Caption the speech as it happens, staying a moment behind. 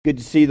Good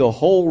to see the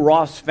whole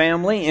Ross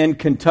family in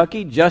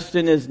Kentucky.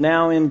 Justin is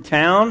now in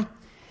town,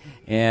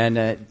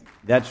 and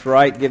that's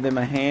right. Give them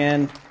a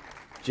hand.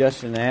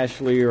 Justin and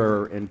Ashley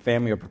and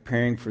family are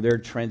preparing for their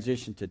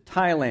transition to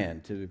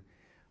Thailand to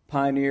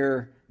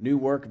pioneer new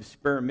work of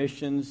Spirit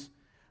Missions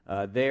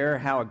there.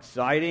 How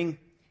exciting!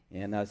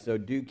 And so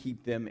do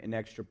keep them in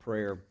extra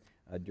prayer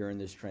during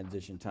this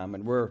transition time.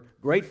 And we're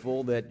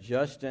grateful that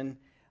Justin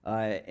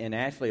and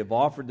Ashley have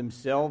offered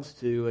themselves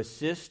to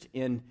assist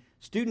in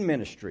student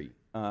ministry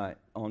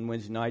on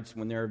Wednesday nights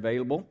when they're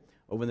available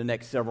over the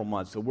next several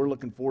months. So we're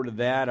looking forward to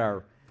that.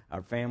 Our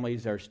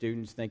families, our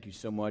students, thank you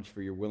so much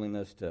for your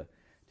willingness to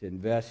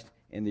invest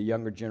in the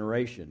younger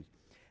generations.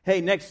 Hey,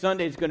 next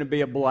Sunday is going to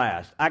be a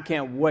blast. I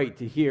can't wait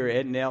to hear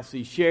Ed and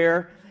Elsie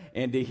share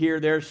and to hear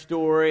their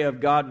story of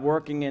God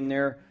working in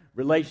their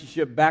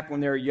relationship back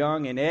when they were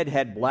young. And Ed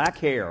had black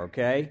hair,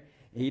 okay?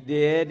 He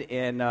did,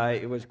 and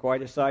it was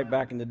quite a sight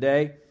back in the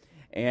day.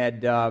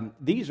 And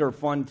these are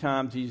fun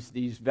times,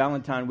 these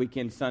Valentine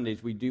weekend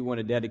Sundays. We do want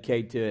to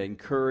dedicate to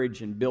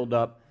encourage and build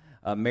up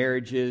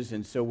marriages,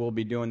 and so we'll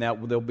be doing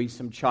that. There'll be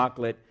some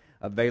chocolate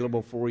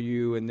available for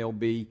you, and there'll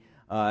be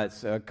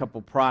a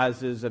couple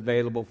prizes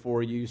available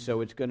for you,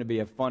 so it's going to be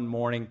a fun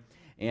morning.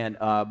 And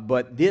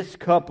but this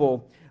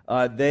couple,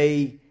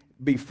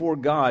 before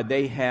God,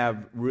 they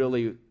have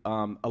really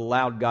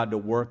allowed God to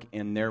work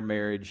in their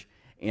marriage.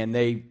 And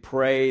they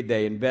pray,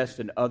 they invest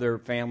in other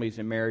families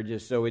and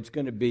marriages, so it's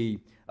going to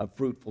be a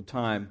fruitful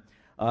time.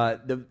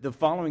 The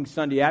following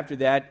Sunday after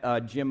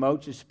that, Jim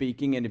Oates is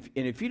speaking, and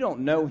if you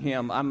don't know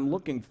him, I'm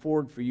looking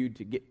forward for you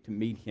to get to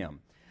meet him.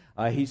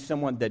 He's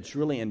someone that's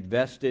really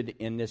invested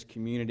in this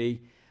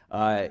community.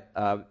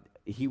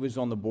 He was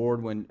on the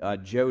board when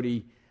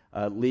Jody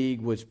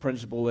League was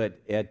principal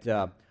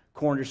at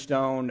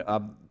Cornerstone,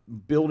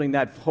 building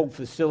that whole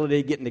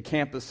facility, getting the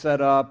campus set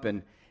up,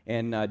 and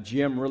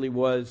Jim really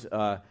was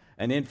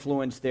an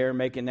influence there,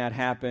 making that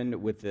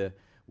happen with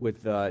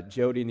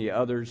Jody and the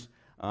others.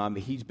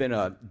 He's been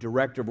a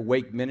director of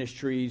Awake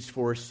Ministries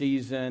for a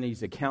season.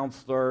 He's a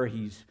counselor.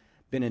 He's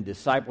been in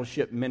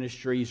discipleship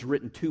ministry. He's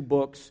written 2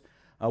 books.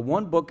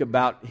 One book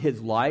about his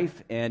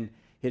life and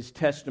his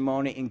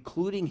testimony,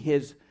 including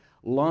his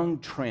lung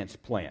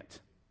transplant.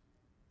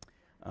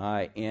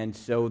 And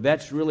so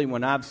that's really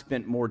when I've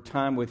spent more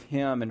time with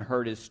him and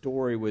heard his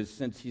story, was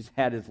since he's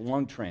had his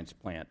lung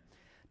transplant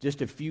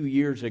just a few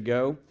years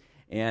ago,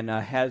 and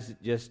has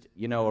just,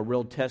 a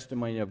real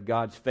testimony of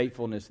God's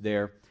faithfulness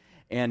there.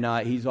 And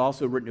he's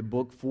also written a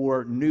book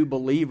for new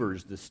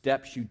believers, the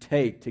steps you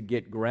take to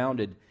get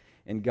grounded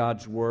in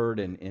God's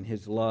Word and in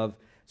His love.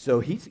 So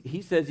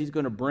he says he's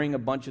going to bring a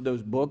bunch of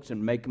those books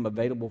and make them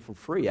available for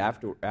free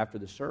after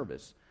the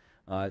service.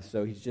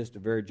 So he's just a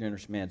very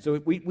generous man. So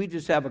we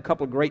just have a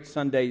couple of great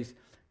Sundays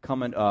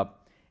coming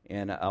up,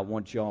 and I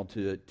want you all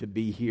to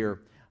be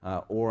here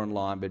or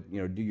online, but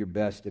do your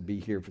best to be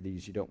here for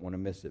these. You don't want to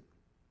miss it.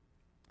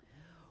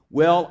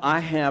 Well, I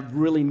have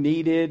really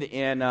needed,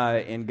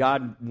 and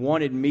God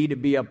wanted me to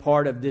be a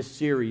part of this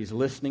series,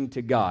 Listening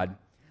to God.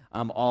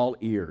 I'm all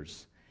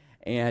ears.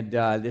 And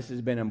this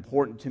has been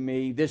important to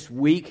me. This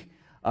week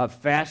of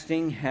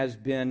fasting has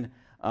been,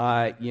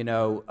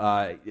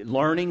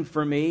 learning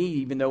for me,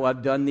 even though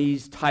I've done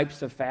these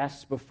types of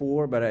fasts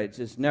before, but it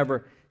just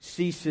never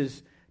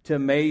ceases to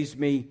amaze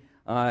me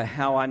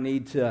how I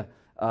need to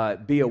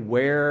be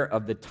aware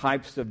of the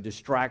types of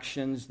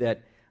distractions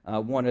that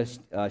want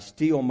to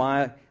steal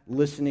my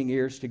listening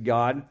ears to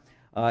God.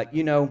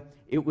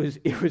 It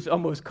was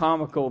almost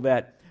comical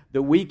that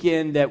the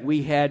weekend that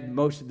we had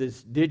most of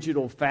this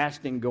digital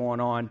fasting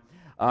going on,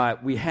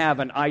 we have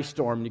an ice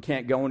storm and you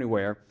can't go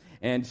anywhere.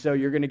 And so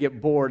you're going to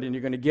get bored and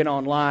you're going to get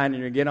online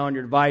and you're going to get on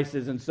your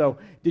devices. And so,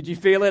 did you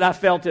feel it? I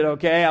felt it,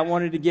 okay? I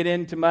wanted to get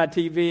into my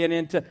TV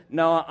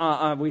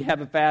and we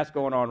have a fast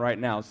going on right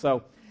now.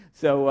 So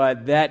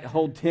that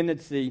whole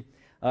tendency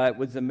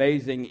was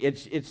amazing.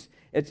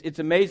 It's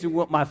amazing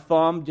what my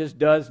thumb just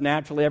does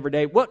naturally every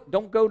day. What?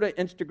 Don't go to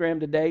Instagram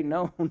today.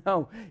 No.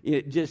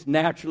 It just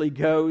naturally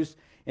goes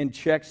and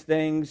checks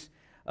things.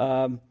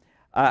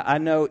 I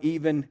know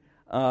even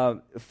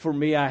for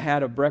me, I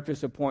had a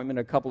breakfast appointment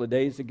a couple of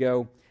days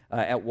ago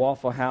at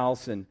Waffle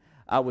House, and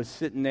I was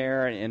sitting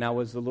there, and I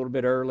was a little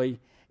bit early,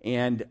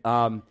 and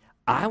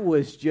I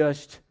was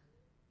just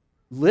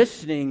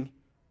listening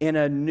in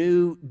a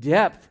new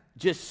depth,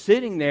 just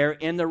sitting there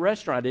in the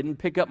restaurant. I didn't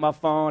pick up my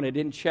phone. I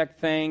didn't check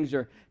things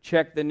or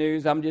check the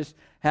news. I'm just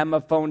having my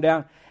phone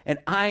down, and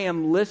I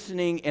am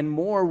listening and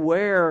more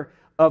aware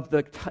of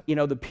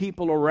the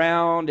people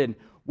around and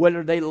what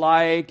are they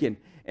like, and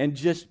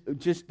just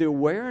the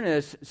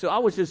awareness. So I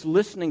was just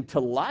listening to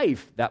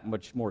life that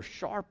much more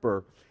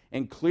sharper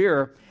and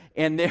clearer.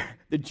 And there,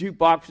 the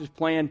jukebox was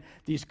playing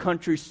these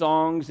country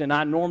songs, and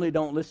I normally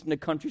don't listen to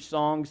country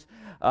songs.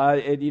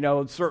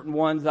 Certain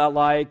ones I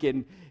like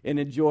and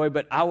enjoy,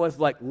 but I was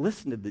like,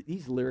 listen to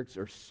these lyrics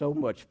are so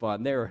much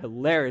fun. They're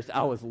hilarious.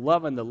 I was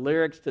loving the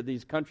lyrics to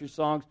these country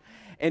songs,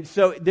 and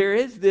so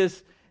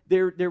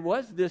there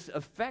was this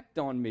effect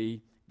on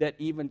me that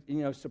even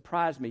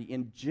surprised me.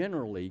 And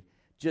generally,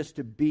 just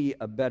to be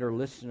a better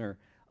listener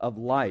of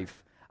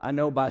life. I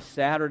know by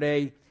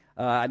Saturday,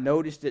 I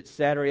noticed it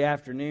Saturday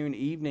afternoon,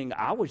 evening,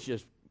 I was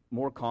just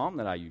more calm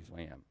than I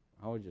usually am.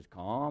 I was just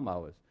calm. I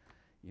was,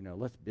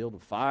 let's build a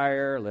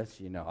fire.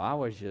 I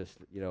was just,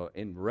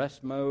 in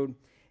rest mode.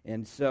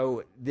 And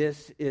so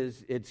it's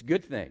a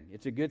good thing.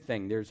 It's a good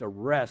thing. There's a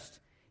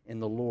rest in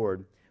the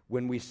Lord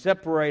when we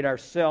separate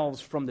ourselves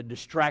from the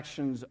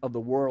distractions of the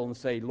world and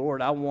say,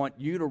 Lord, I want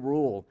you to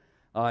rule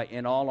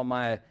in all of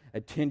my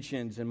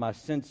attentions and my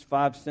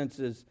five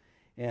senses.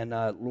 And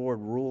Lord,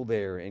 rule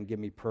there and give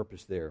me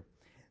purpose there.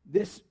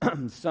 This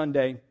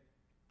Sunday,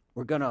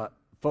 we're going to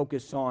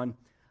focus on,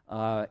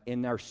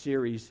 in our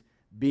series,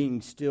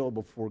 being still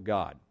before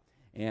God.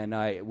 And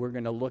we're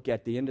going to look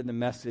at the end of the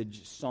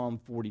message, Psalm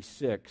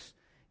 46,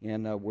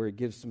 and where it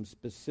gives some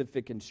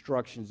specific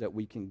instructions that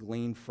we can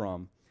glean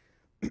from.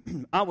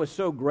 I was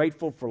so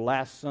grateful for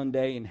last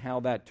Sunday and how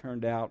that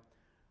turned out.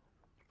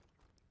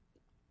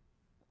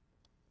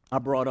 I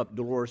brought up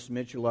Dolores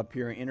Mitchell up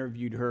here and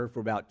interviewed her for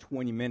about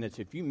 20 minutes.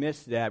 If you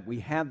missed that, we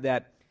have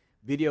that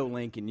video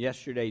link in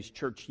yesterday's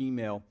church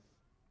email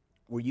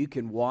where you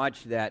can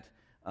watch that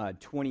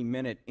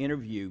 20-minute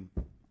interview.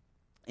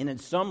 And in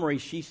summary,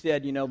 she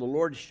said, the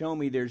Lord showed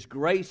me there's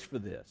grace for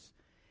this.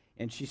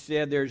 And she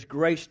said there's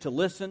grace to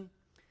listen,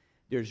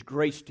 there's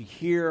grace to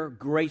hear,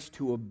 grace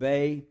to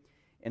obey,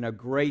 and a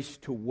grace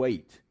to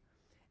wait.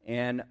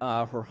 And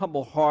her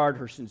humble heart,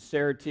 her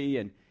sincerity,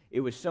 and it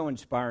was so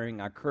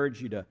inspiring. I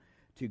encourage you to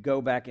go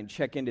back and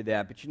check into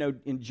that. But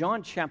in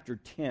John chapter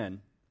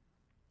 10,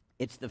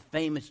 it's the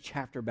famous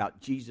chapter about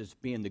Jesus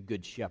being the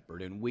good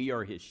shepherd, and we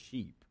are his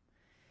sheep.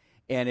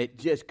 And it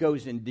just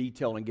goes in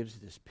detail and gives us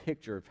this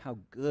picture of how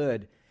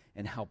good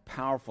and how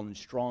powerful and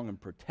strong and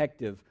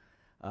protective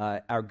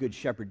our good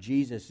shepherd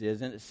Jesus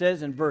is. And it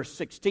says in verse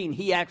 16,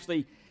 he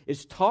actually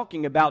is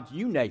talking about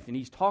you, Nathan.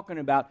 He's talking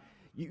about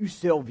you,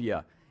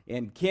 Sylvia,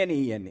 and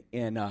Kenny, and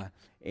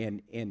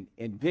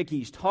Vicky.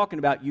 He's talking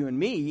about you and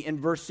me. In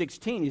verse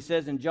 16, he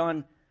says in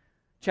John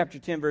chapter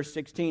 10, verse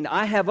 16,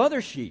 I have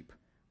other sheep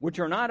which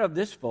are not of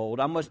this fold.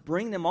 I must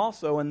bring them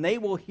also, and they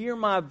will hear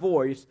my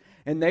voice,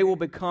 and they will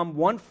become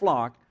one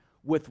flock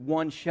with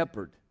one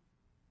shepherd.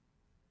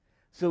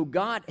 So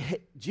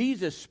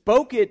Jesus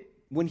spoke it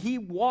when he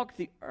walked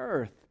the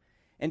earth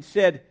and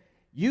said,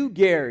 you,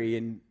 Gary,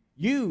 and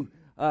you,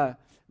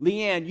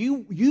 Leanne,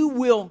 you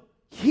will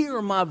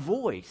hear my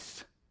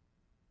voice.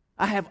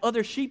 I have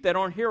other sheep that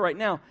aren't here right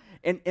now,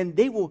 and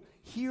they will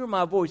hear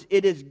my voice.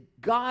 It is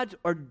God's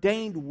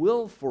ordained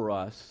will for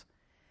us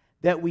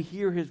that we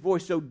hear his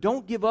voice. So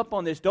don't give up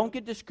on this. Don't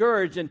get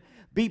discouraged, and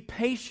be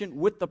patient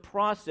with the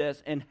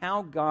process and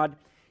how God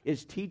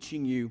is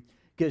teaching you,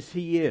 because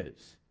he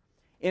is.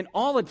 And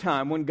all the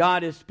time when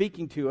God is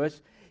speaking to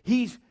us,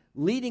 he's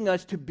leading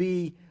us to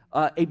be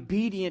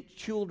obedient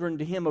children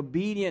to him,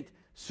 obedient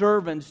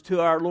servants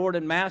to our Lord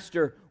and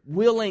Master,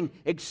 willing,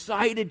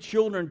 excited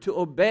children to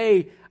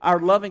obey our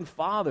loving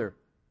Father.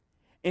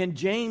 And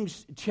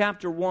James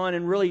chapter 1,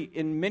 and really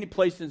in many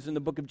places in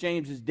the book of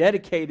James, is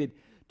dedicated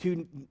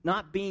to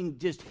not being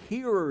just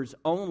hearers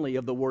only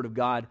of the Word of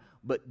God,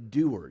 but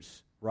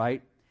doers,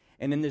 right?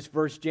 And in this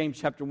verse, James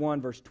chapter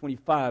 1, verse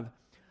 25,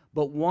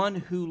 but one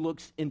who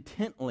looks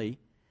intently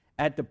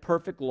at the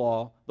perfect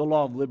law, the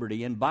law of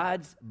liberty, and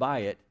abides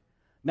by it,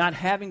 not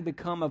having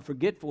become a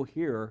forgetful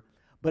hearer,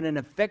 but an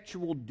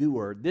effectual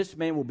doer, this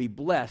man will be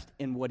blessed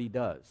in what he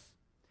does.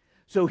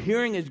 So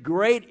hearing is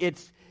great.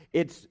 It's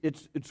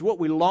what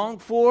we long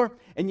for,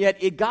 and yet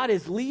God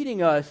is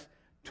leading us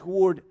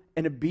toward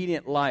an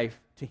obedient life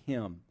to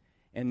him.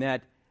 And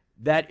that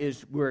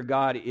is where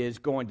God is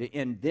going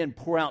to then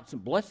pour out some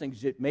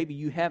blessings that maybe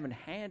you haven't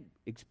had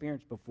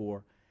experience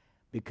before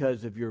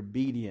because of your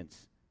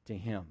obedience to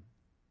him.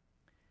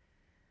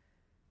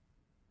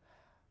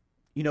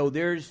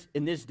 There's,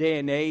 in this day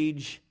and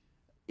age,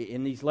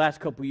 in these last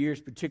couple of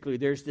years particularly,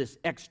 there's this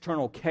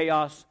external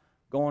chaos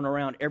going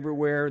around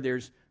everywhere.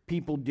 There's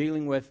people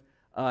dealing with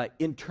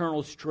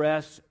internal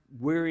stress,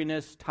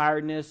 weariness,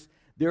 tiredness.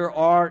 There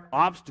are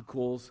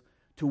obstacles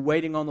to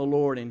waiting on the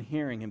Lord and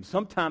hearing him.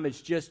 Sometimes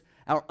it's just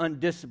our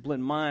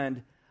undisciplined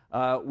mind.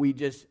 We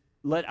just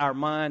let our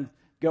mind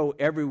go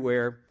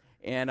everywhere.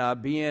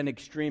 And being an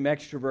extreme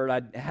extrovert,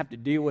 I have to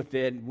deal with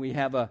it. We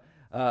have a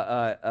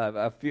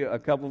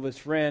couple of us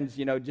friends,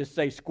 just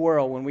say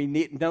squirrel when we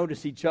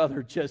notice each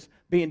other just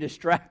being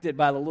distracted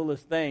by the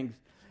littlest things.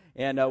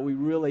 And we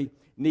really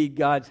need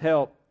God's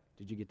help.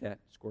 Did you get that,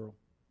 squirrel?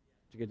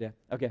 Did you get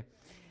that? Okay.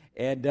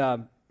 And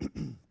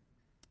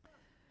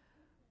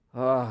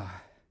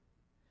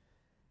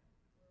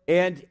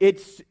and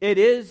it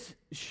is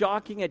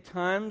shocking at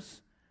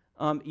times,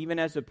 even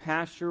as a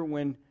pastor,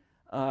 when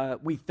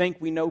we think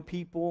we know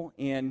people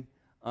and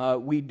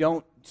we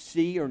don't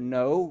see or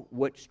know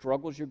what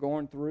struggles you're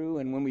going through,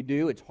 and when we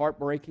do, it's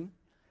heartbreaking.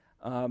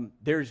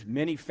 There's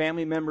many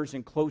family members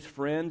and close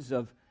friends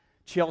of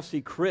Chelsea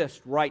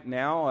Christ right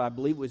now. I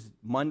believe it was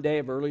Monday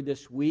of early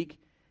this week.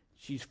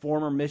 She's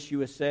former Miss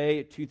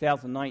USA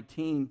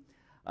 2019.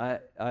 I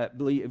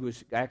believe it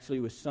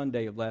was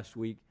Sunday of last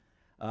week.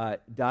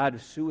 died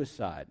of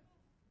suicide.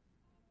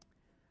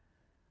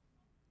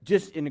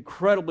 Just an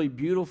incredibly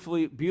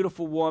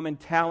beautiful woman,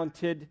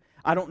 talented.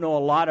 I don't know a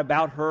lot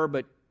about her,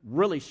 but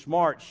really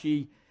smart.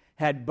 She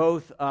had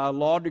both a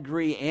law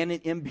degree and an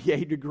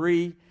MBA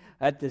degree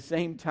at the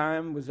same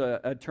time, was an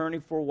attorney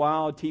for a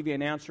while, a TV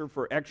announcer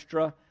for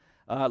Extra,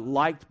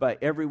 liked by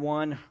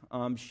everyone.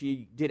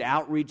 She did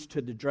outreach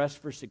to the Dress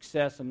for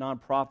Success, a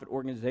nonprofit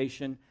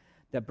organization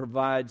that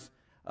provides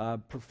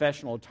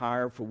professional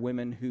attire for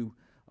women who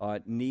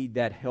need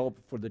that help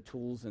for the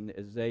tools and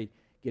as they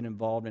get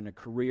involved in a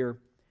career.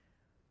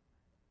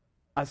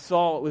 I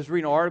was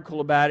reading an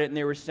article about it, and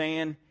they were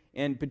saying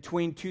in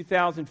between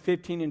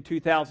 2015 and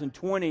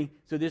 2020,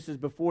 so this is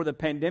before the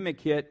pandemic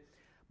hit,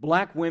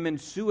 black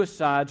women's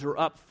suicides are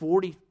up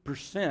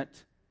 40%.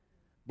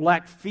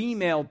 Black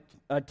female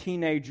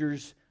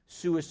teenagers'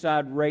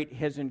 suicide rate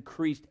has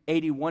increased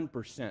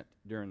 81%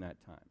 during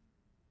that time.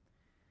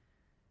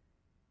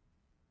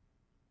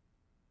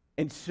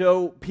 And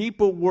so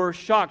people were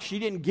shocked. She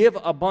didn't give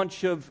a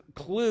bunch of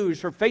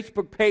clues. Her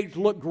Facebook page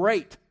looked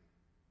great.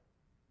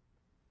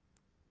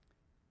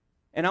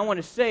 And I want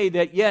to say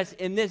that, yes,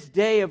 in this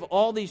day of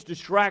all these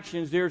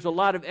distractions, there's a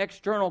lot of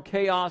external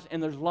chaos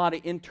and there's a lot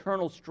of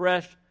internal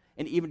stress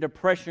and even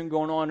depression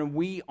going on, and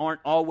we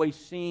aren't always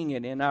seeing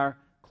it in our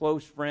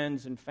close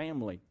friends and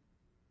family.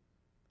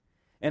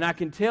 And I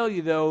can tell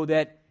you, though,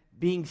 that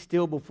being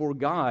still before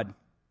God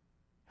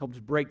helps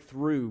break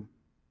through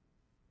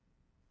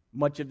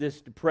much of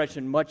this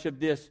depression, much of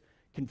this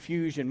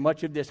confusion,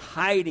 much of this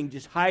hiding,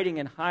 just hiding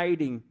and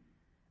hiding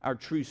our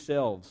true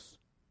selves.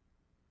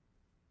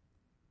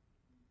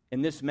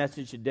 And this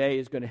message today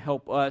is going to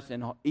help us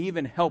and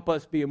even help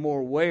us be more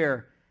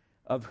aware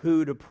of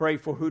who to pray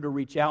for, who to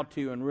reach out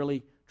to, and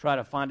really try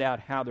to find out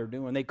how they're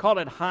doing. They call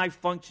it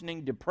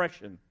high-functioning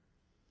depression.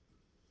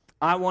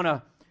 I want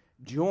to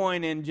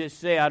join and just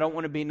say, I don't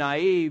want to be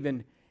naive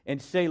and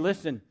say,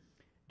 listen,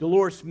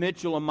 Dolores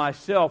Mitchell and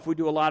myself, we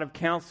do a lot of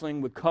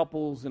counseling with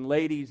couples and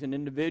ladies and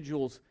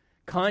individuals.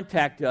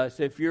 Contact us.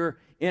 If you're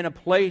in a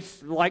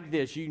place like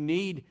this, you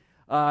need,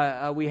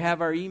 we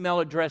have our email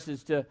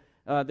addresses to,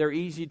 they're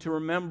easy to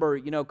remember.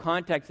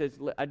 Contact us.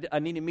 I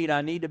need to meet.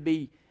 I need to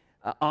be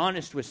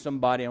honest with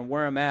somebody on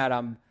where I'm at.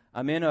 I'm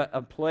in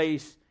a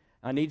place.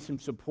 I need some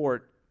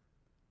support.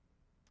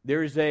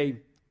 There's a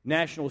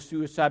National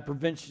Suicide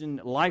Prevention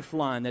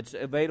Lifeline that's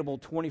available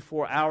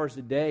 24 hours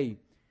a day.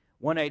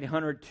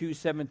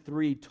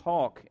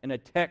 1-800-273-TALK, and a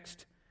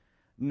text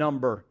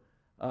number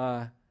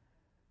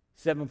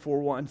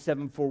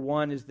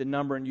 741 is the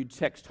number, and you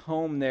text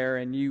home there,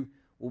 and you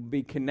will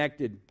be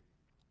connected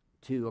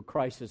to a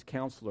crisis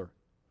counselor.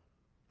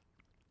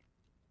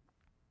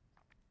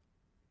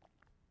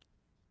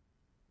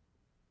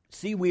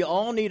 See, we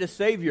all need a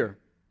Savior.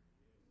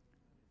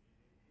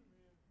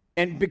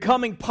 And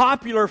becoming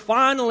popular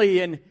finally,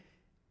 and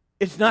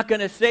it's not going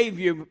to save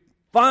you.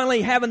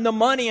 Finally having the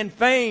money and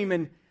fame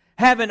and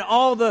having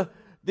all the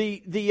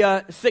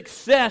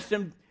success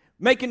and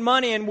making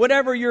money and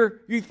whatever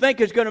you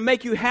think is going to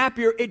make you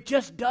happier, it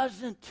just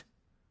doesn't.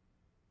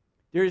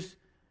 There's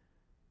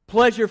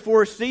pleasure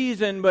for a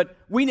season, but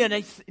we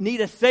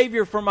need a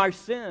Savior from our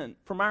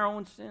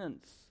own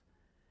sins.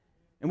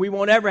 And we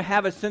won't ever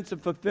have a sense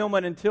of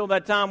fulfillment until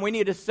that time. We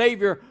need a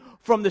Savior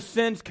from the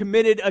sins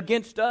committed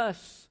against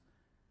us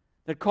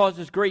that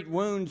causes great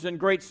wounds and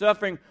great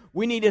suffering.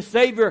 We need a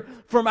Savior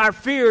from our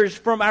fears,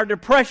 from our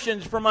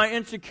depressions, from our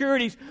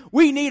insecurities.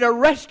 We need a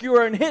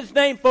rescuer, and His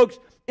name, folks,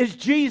 is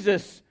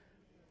Jesus.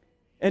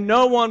 And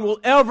no one will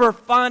ever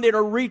find it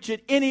or reach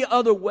it any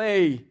other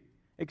way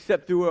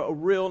except through a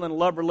real and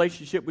love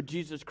relationship with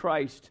Jesus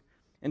Christ.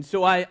 And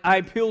so I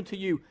appeal to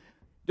you,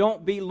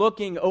 don't be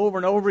looking over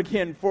and over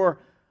again for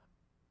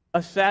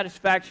a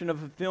satisfaction of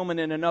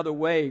fulfillment in another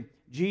way.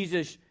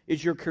 Jesus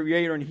is your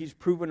creator, and He's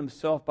proven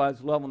Himself by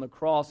His love on the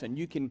cross. And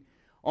you can,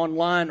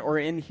 online or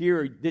in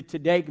here, that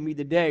today can be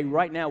the day,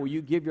 right now, where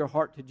you give your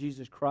heart to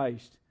Jesus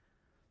Christ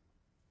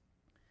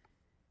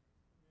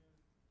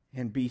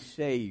and be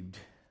saved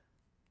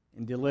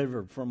and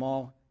delivered from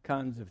all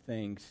kinds of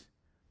things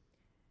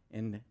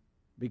and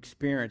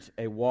experience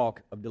a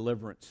walk of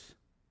deliverance.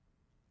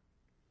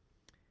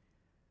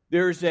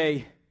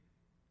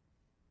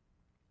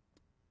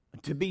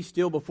 To be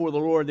still before the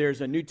Lord,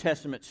 there's a New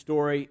Testament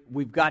story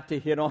we've got to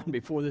hit on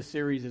before this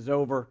series is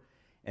over.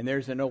 And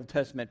there's an Old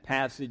Testament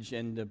passage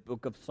in the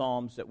book of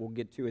Psalms that we'll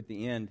get to at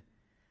the end.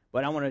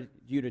 But I want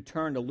you to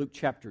turn to Luke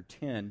chapter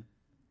 10.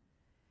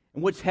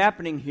 And what's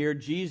happening here,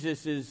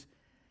 Jesus is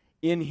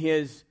in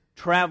His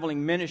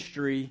traveling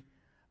ministry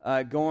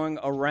going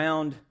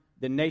around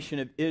the nation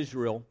of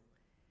Israel.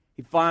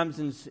 He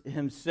finds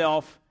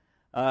himself,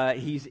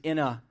 he's in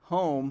a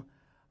home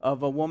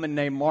of a woman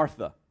named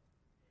Martha.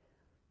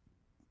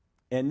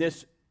 And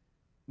this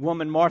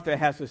woman, Martha,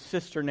 has a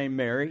sister named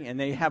Mary, and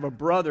they have a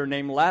brother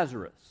named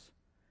Lazarus.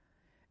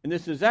 And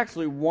this is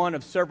actually one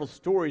of several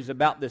stories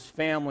about this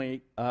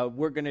family.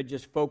 We're going to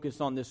just focus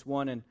on this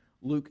one in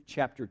Luke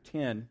chapter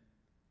 10.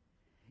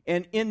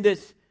 And in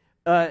this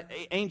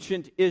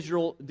ancient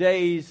Israel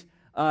days,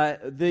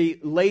 the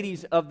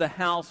ladies of the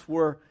house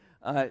were,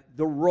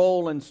 the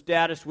role and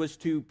status was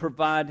to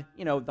provide,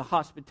 the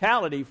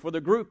hospitality for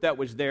the group that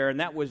was there, and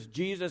that was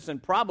Jesus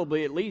and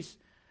probably at least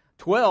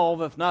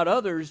 12, if not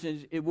others.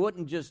 It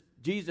wasn't just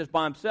Jesus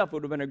by himself. It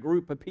would have been a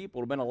group of people.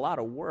 It would have been a lot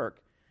of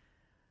work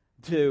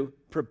to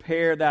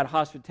prepare that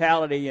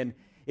hospitality, and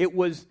it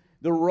was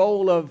the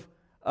role of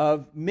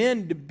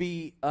men to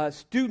be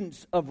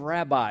students of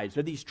rabbis,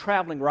 or these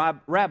traveling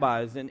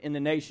rabbis in the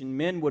nation.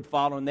 Men would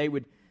follow, and they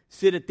would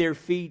sit at their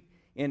feet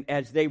and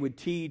as they would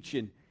teach,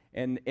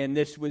 and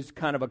this was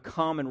kind of a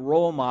common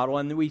role model.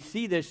 And we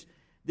see this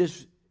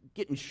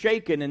getting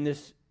shaken in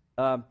this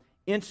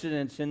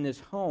incidents in this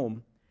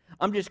home.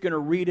 I'm just going to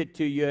read it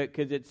to you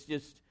because it's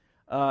just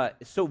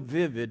so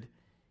vivid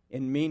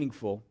and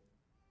meaningful.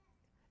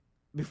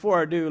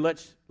 Before I do,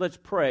 let's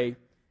pray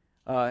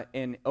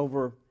and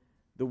over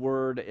the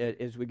Word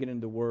as we get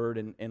into the Word,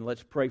 and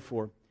let's pray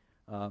for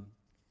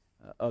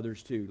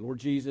others too. Lord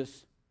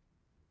Jesus,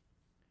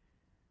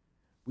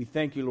 we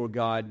thank you, Lord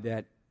God,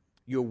 that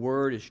your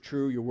Word is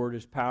true, your Word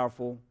is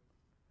powerful.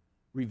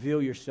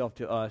 Reveal yourself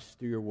to us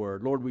through your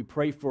Word. Lord, we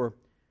pray for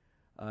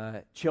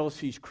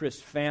Chelsea's Chris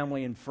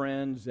family and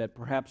friends that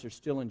perhaps are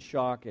still in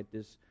shock at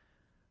this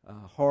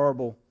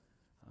horrible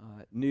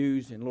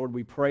news. And Lord,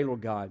 we pray,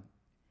 Lord God,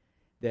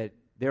 that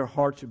their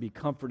hearts would be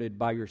comforted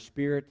by your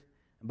Spirit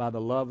and by the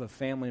love of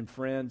family and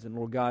friends. And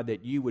Lord God,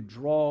 that you would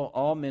draw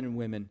all men and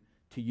women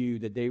to you,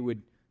 that they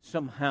would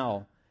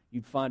somehow,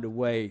 you'd find a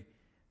way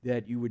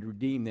that you would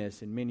redeem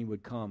this and many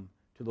would come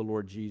to the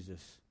Lord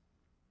Jesus.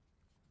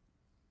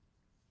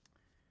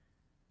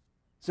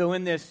 So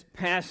in this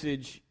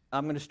passage,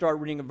 I'm going to start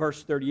reading at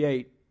verse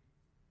 38.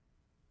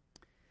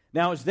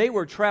 Now, as they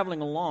were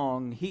traveling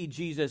along,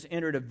 Jesus,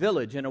 entered a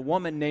village, and a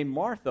woman named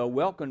Martha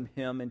welcomed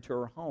him into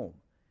her home.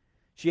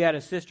 She had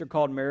a sister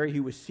called Mary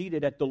who was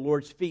seated at the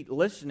Lord's feet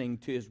listening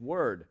to his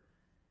word.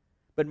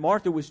 But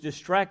Martha was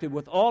distracted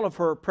with all of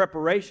her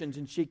preparations,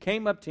 and she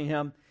came up to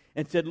him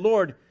and said,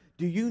 "Lord,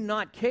 do you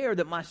not care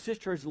that my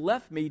sister has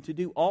left me to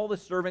do all the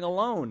serving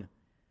alone?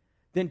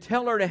 Then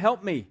tell her to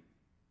help me."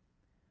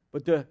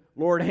 But the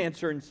Lord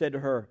answered and said to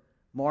her,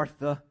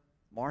 "Martha,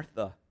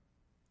 Martha,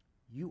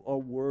 you are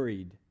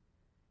worried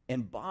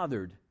and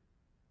bothered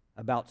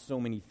about so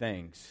many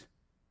things."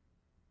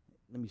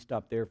 Let me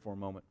stop there for a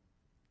moment.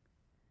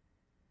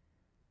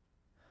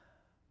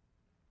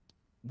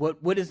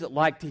 What is it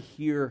like to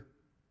hear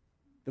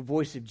the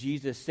voice of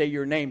Jesus say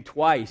your name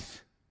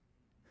twice?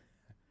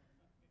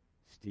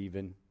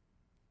 Stephen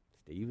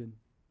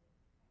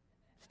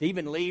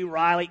Lee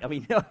Riley. I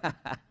mean,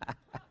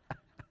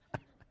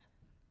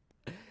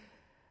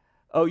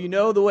 oh, you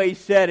know the way he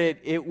said it,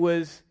 it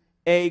was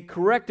a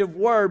corrective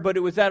word, but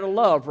it was out of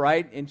love,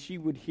 right? And she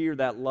would hear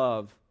that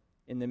love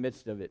in the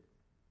midst of it.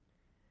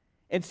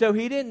 And so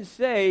he didn't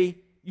say,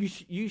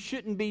 you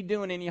shouldn't be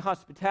doing any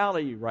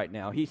hospitality right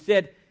now. He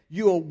said,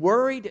 you are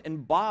worried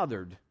and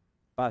bothered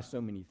by so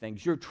many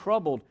things. You're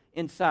troubled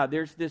inside.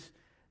 There's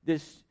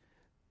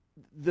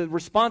the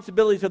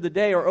responsibilities of the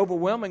day are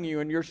overwhelming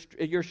you, and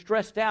you're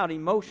stressed out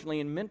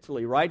emotionally and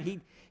mentally, right?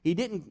 He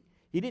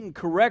didn't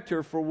correct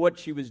her for what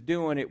she was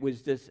doing. It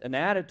was just an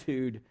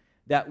attitude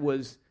that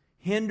was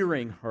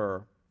hindering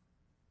her.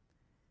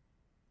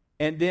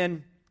 And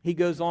then he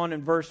goes on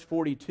in verse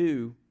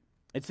 42.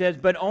 It says,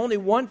 "But only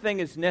one thing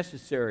is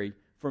necessary,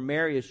 for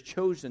Mary has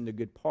chosen the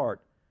good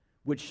part,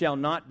 which shall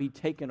not be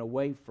taken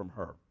away from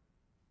her."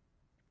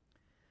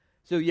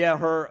 So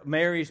yeah,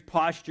 Mary's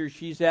posture,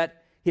 she's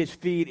at his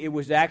feet. It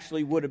was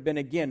actually would have been,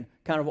 again,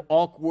 kind of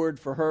awkward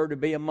for her to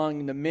be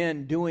among the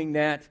men doing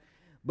that,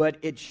 but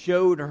it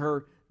showed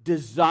her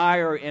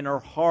desire in her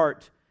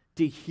heart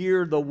to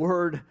hear the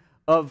word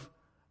of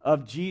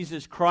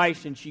Jesus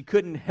Christ, and she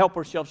couldn't help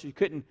herself. She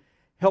couldn't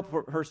help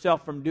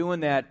herself from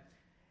doing that.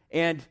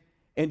 And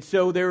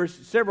so there's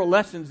several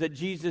lessons that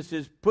Jesus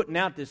is putting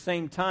out at the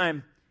same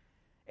time.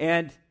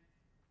 And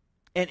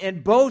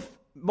both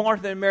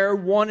Martha and Mary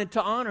wanted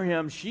to honor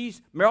him.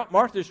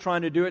 Martha's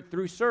trying to do it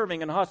through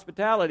serving and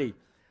hospitality,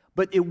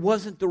 but it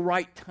wasn't the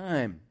right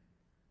time,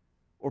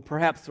 or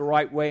perhaps the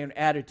right way and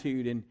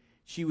attitude, and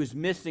she was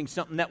missing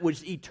something that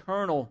was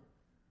eternal,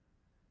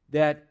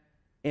 that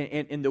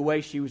in the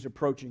way she was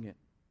approaching it.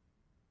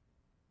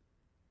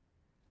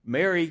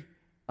 Mary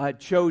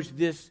chose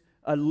this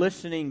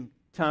listening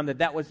time,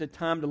 that was the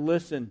time to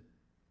listen.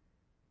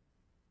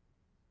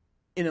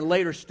 In a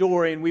later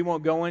story, and we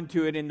won't go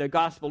into it, in the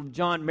Gospel of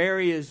John,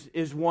 Mary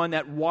is one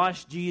that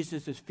washed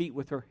Jesus' feet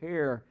with her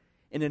hair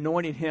and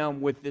anointed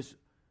him with this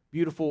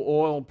beautiful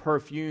oil and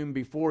perfume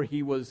before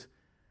he was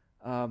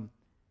going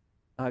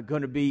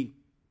to be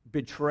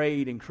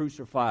betrayed and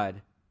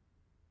crucified.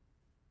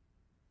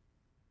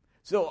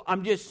 So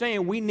I'm just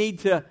saying we need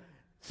to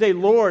say,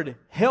 "Lord,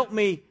 help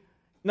me,"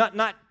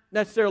 not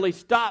necessarily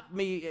stop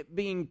me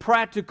being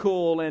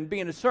practical and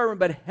being a servant,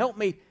 but help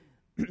me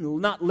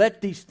not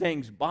let these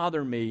things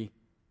bother me,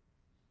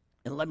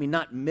 and let me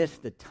not miss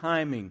the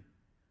timing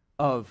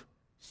of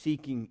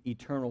seeking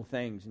eternal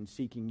things and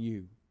seeking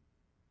you.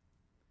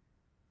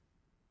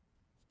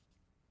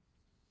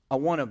 I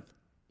want to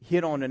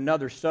hit on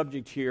another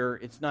subject here.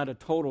 It's not a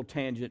total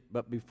tangent,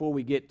 but before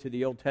we get to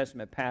the Old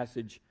Testament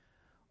passage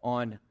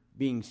on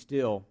being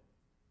still,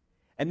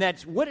 and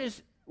that's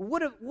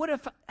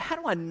how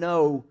do I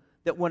know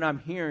that what I'm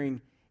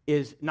hearing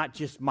is not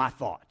just my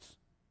thoughts?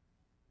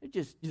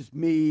 It's just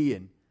me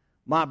and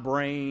my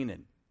brain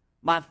and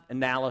my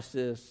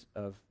analysis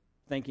of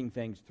thinking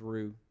things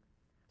through.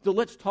 So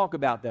let's talk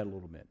about that a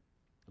little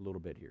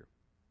bit here.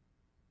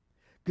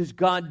 Because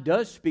God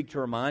does speak to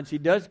our minds. He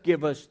does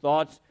give us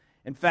thoughts.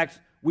 In fact,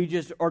 we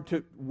just are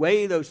to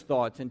weigh those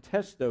thoughts and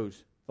test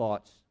those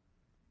thoughts.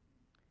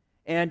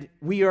 And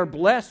we are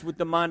blessed with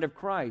the mind of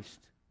Christ.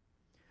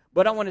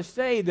 But I want to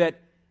say that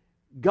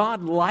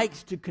God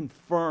likes to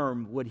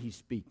confirm what He's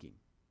speaking.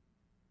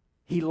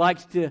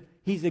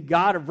 He's a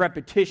God of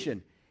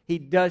repetition. He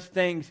does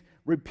things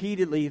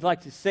repeatedly. He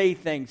likes to say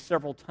things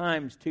several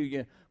times to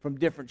you from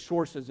different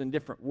sources and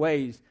different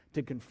ways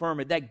to confirm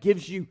it. That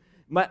gives you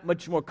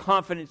much more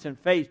confidence and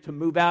faith to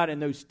move out in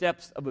those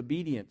steps of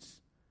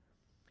obedience.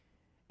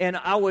 And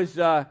I was,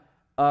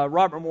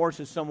 Robert Morris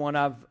is someone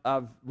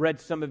I've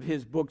read some of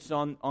his books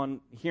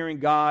on hearing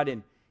God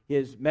and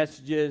his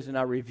messages, and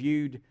I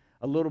reviewed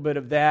a little bit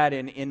of that.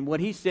 And what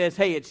he says,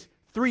 hey, it's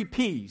 3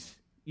 P's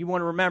you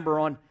want to remember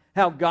on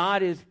how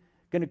God is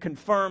going to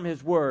confirm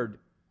His Word.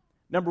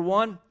 Number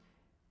 1,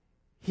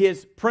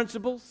 His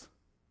principles.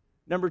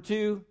 Number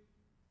 2,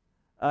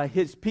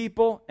 His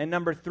people. And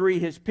number 3,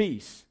 His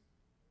peace.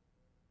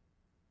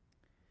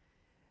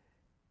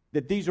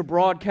 That these are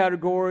broad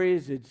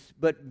categories,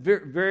 but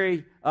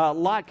very a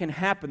lot can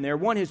happen there.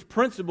 1, His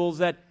principles,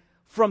 that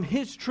from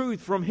His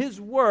truth, from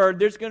His Word,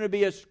 there's going to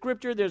be a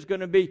scripture, there's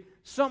going to be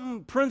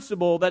some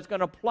principle that's going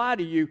to apply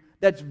to you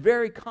that's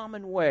very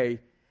common way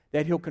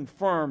that He'll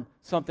confirm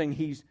something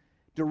He's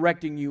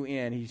directing you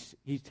in,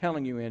 He's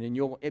telling you in, and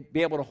you'll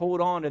be able to hold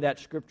on to that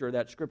scripture,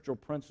 that scriptural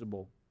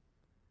principle.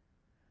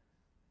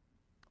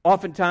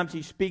 Oftentimes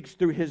He speaks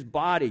through His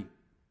body,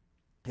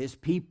 His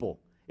people.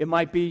 It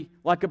might be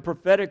like a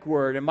prophetic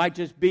word. It might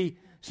just be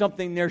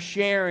something they're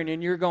sharing,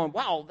 and you're going,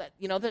 wow,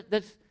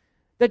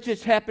 that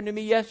just happened to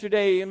me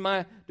yesterday in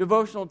my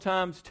devotional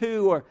times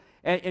too,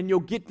 and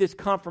you'll get this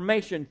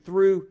confirmation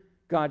through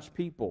God's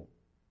people.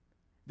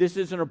 This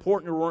is an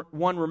important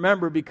one,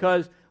 remember,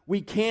 because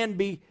we can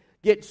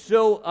get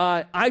so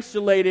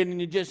isolated and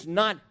you just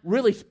not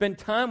really spend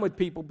time with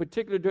people,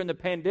 particularly during the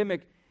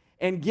pandemic,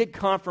 and get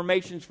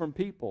confirmations from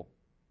people.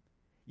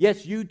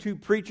 Yes,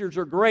 YouTube preachers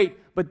are great,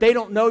 but they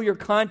don't know your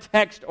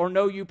context or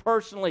know you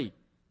personally.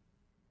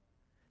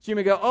 So you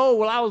may go, oh,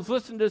 well, I was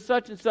listening to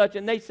such and such,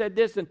 and they said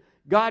this, and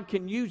God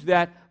can use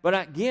that. But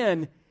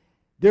again,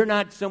 they're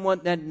not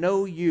someone that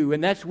know you.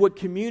 And that's what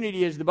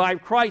community is, the body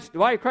of Christ. The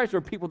body of Christ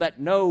are people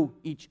that know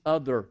each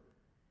other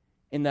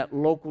in that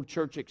local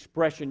church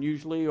expression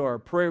usually, or a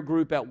prayer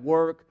group at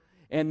work.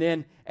 And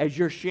then as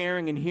you're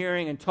sharing and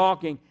hearing and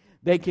talking,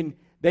 they can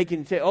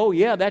say, oh,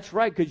 yeah, that's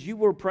right, because you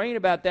were praying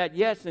about that,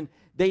 yes. And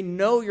they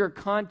know your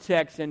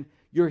context and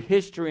your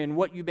history and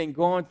what you've been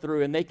going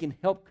through, and they can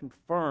help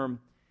confirm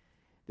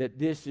that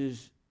this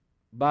is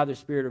by the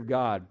Spirit of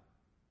God.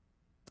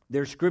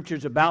 There's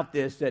scriptures about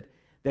this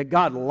that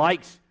God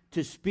likes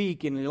to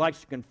speak, and He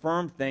likes to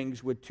confirm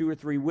things with 2 or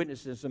 3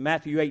 witnesses. In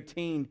Matthew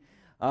 18,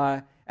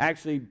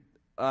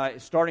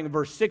 starting in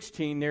verse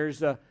 16,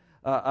 there's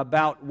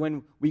about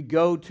when we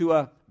go to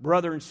a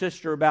brother and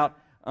sister about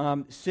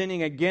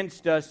sinning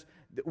against us,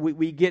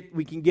 we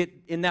can get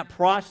in that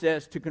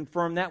process to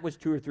confirm that with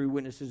 2 or 3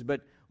 witnesses.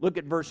 But look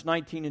at verse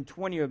 19 and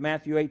 20 of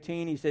Matthew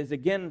 18. He says,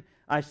 again,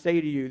 I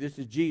say to you, this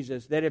is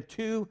Jesus, that if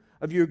 2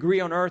 of you agree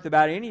on earth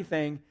about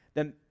anything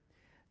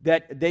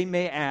that they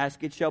may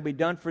ask, it shall be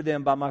done for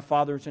them by my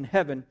Father in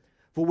heaven.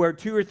 For where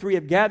 2 or 3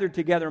 have gathered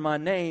together in my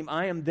name,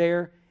 I am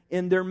there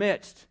in their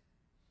midst.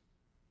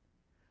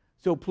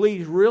 So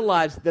please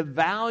realize the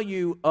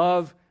value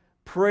of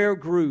prayer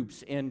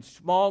groups and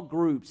small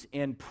groups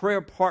and prayer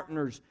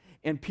partners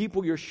and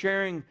people you're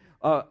sharing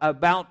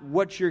about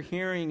what you're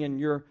hearing in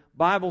your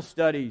Bible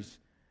studies,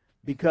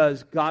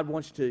 because God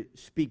wants to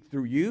speak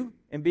through you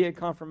and be a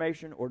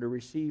confirmation, or to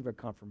receive a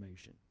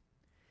confirmation.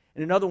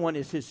 And another one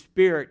is His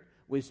Spirit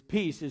with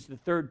peace is the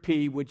 3rd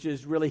P, which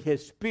is really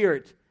His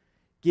Spirit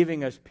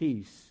giving us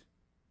peace.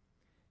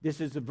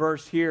 This is a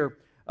verse here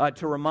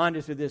to remind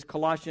us of this,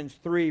 Colossians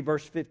 3,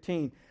 verse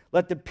 15.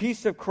 Let the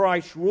peace of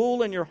Christ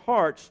rule in your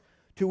hearts,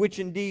 to which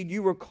indeed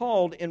you were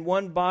called in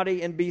one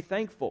body, and be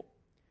thankful.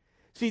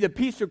 See, the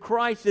peace of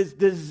Christ is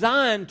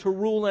designed to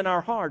rule in our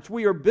hearts.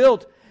 We are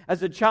built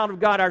as a child of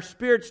God, our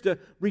spirits, to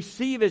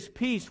receive His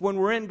peace when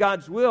we're in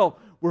God's will.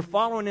 We're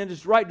following in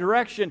His right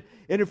direction.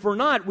 And if we're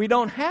not, we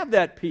don't have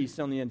that peace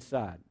on the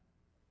inside.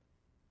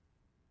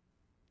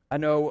 I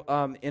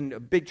know in a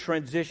big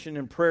transition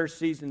in prayer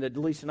season that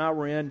Lisa and I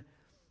were in,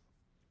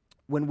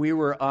 when we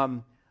were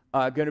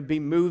going to be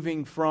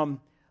moving from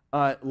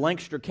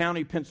Lancaster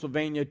County,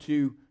 Pennsylvania,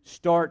 to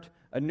start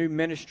a new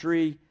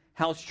ministry,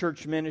 house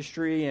church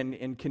ministry,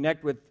 and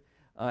connect with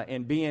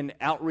and be in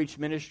outreach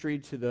ministry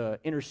to the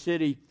inner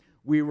city,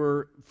 we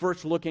were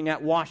first looking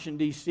at Washington,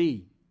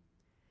 D.C.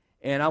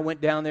 And I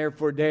went down there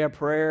for a day of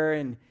prayer,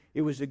 and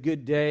it was a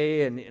good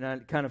day, and I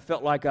kind of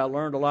felt like I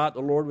learned a lot.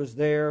 The Lord was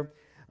there.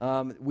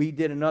 We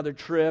did another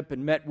trip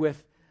and met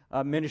with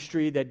a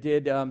ministry that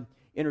did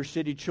inner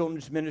city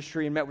children's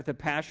ministry, and met with a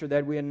pastor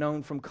that we had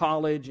known from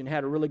college, and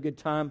had a really good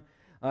time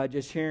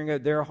just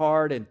hearing their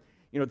heart. And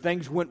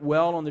things went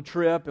well on the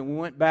trip, and we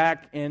went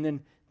back, and then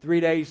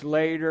 3 days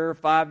later,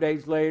 5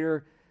 days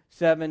later,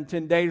 7,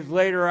 10 days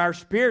later, our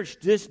spirits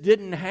just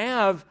didn't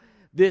have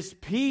this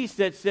peace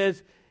that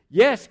says,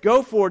 yes,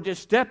 go for it,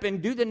 just step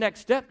and do the next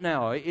step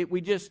now. It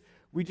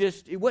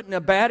wasn't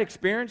a bad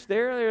experience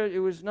there. It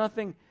was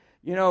nothing,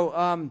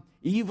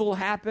 evil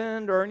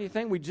happened or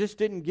anything. We just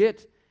didn't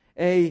get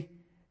a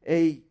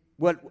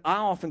what I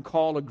often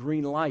call a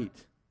green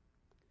light.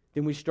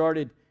 Then we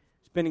started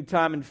spending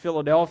time in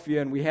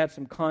Philadelphia, and we had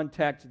some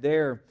contacts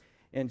there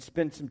and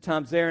spent some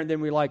time there. And then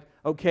we're like,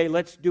 okay,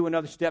 let's do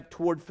another step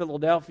toward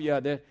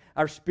Philadelphia.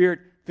 Our spirit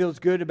feels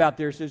good about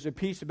this. There's a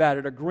peace about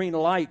it, a green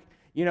light.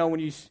 When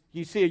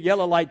you see a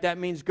yellow light, that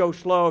means go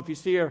slow. If you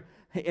see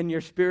in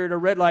your spirit a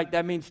red light,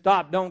 that means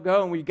stop, don't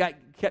go. And we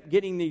kept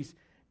getting these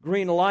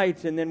green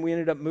lights, and then we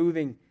ended up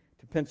moving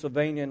to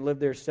Pennsylvania and lived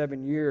there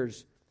 7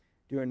 years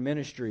doing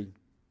ministry.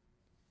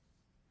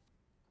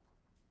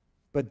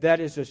 But that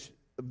is a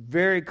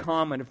very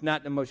common, if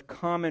not the most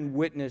common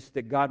witness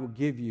that God will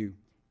give you,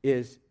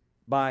 is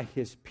by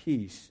His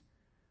peace,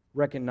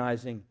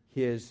 recognizing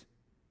His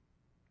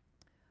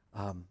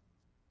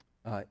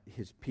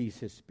peace,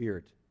 His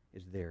Spirit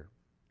is there.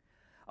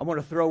 I want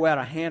to throw out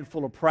a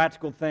handful of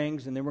practical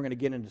things, and then we're going to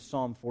get into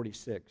Psalm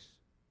 46.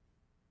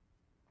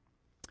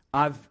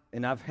 I've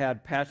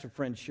had pastor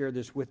friends share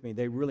this with me.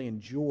 They really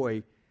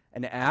enjoy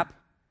an app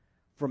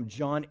from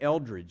John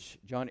Eldredge.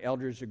 John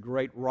Eldredge is a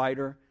great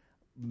writer,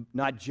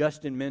 not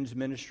just in men's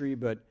ministry,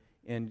 but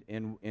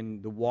in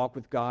the walk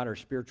with God, our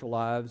spiritual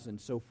lives, and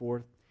so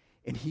forth.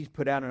 And he's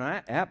put out an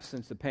app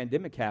since the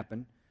pandemic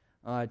happened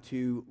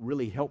to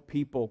really help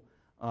people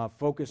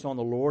focus on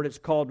the Lord. It's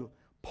called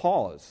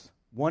Pause,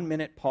 1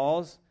 Minute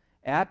Pause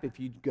app. If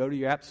you go to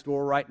your app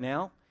store right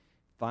now,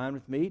 fine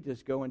with me,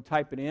 just go and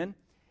type it in.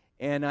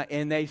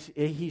 And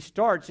he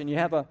starts, and you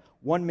have a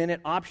 1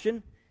 minute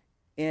option,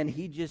 and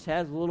he just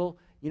has a little,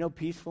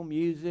 peaceful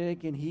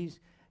music, and he's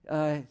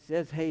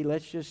says, hey,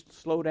 let's just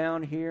slow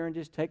down here and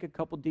just take a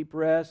couple deep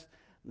breaths,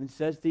 and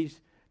says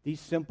these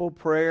simple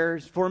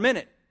prayers for a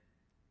minute.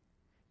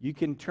 You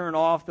can turn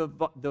off the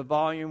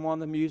volume on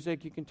the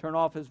music. You can turn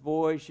off his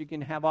voice. You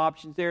can have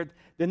options there.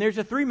 Then there's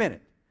a 3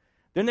 minute.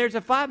 Then there's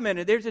a 5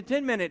 minute. There's a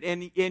 10 minute.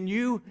 And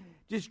you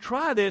just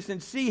try this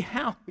and see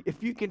how,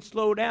 if you can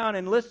slow down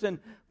and listen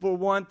for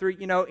 1, 3,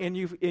 and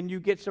you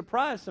get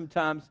surprised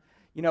sometimes.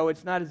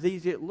 It's not as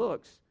easy as it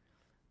looks.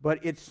 But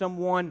it's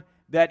someone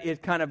that is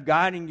kind of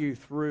guiding you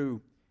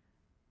through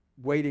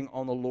waiting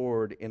on the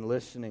Lord and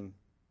listening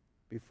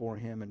before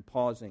Him and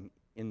pausing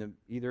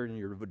either in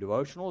your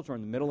devotionals or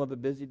in the middle of a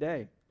busy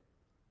day.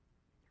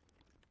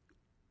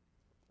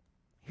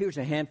 Here's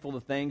a handful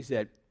of things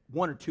that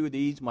 1 or 2 of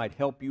these might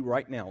help you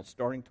right now,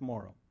 starting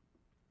tomorrow.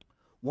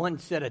 1,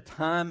 set a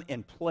time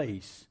and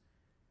place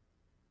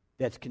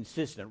that's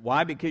consistent.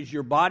 Why? Because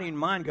your body and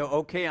mind go,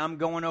 okay, I'm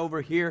going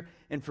over here,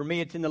 and for me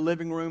it's in the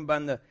living room by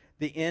the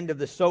end of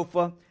the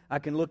sofa. I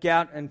can look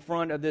out in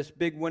front of this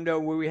big window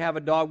where we have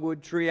a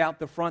dogwood tree out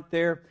the front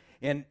there,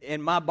 and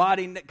my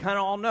body kind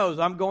of all knows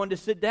I'm going to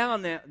sit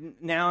down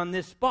now in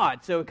this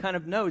spot. So it kind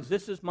of knows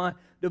this is my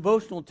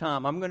devotional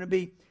time. I'm going to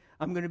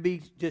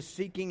be just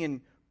seeking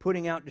and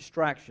putting out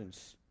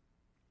distractions.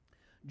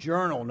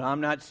 Journal. Now,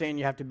 I'm not saying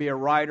you have to be a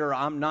writer.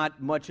 I'm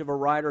not much of a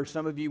writer.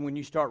 Some of you, when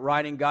you start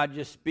writing, God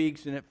just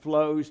speaks and it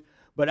flows.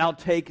 But I'll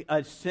take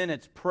a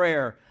sentence,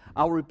 prayer.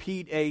 I'll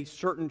repeat a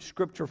certain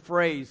scripture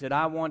phrase that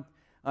I want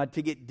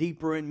to get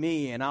deeper in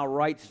me, and I'll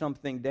write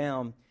something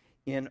down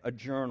in a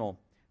journal.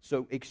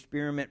 So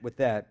experiment with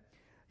that.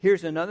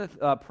 Here's another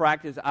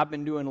practice I've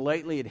been doing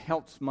lately. It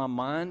helps my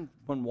mind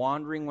when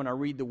wandering when I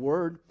read the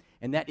Word,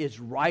 and that is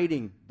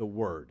writing the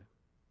Word.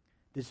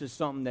 This is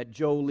something that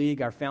Joe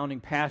League, our founding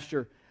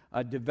pastor,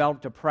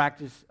 developed a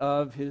practice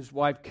of. His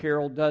wife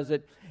Carol does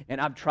it,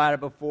 and I've tried it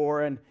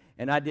before, and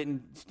I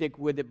didn't stick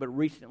with it, but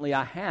recently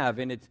I have,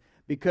 and it's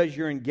because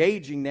you're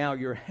engaging now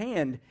your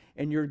hand,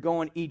 and you're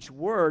going each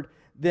word,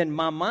 then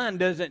my mind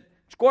doesn't,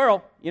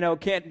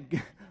 can't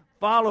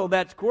follow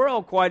that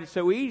squirrel quite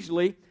so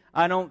easily.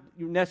 I don't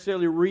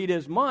necessarily read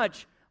as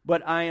much,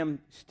 but I am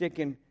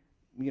sticking,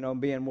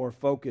 being more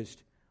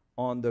focused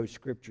on those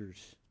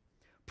scriptures.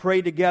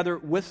 Pray together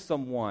with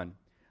someone.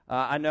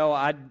 I know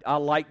I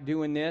like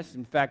doing this.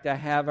 In fact, I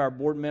have our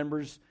board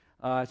members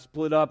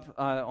split up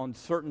on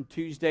certain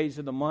Tuesdays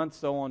of the month.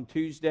 So on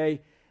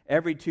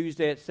every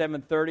Tuesday at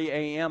 7:30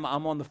 a.m.,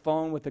 I'm on the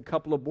phone with a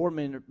couple of board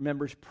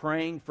members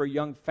praying for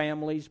young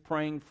families,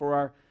 praying for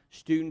our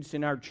students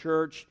in our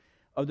church,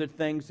 other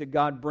things that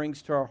God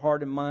brings to our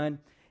heart and mind.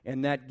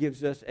 And that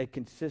gives us a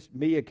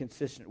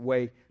consistent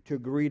way to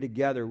agree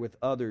together with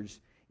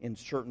others in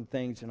certain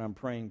things that I'm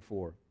praying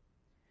for.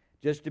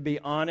 Just to be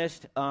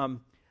honest,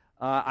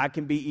 I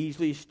can be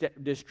easily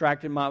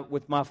distracted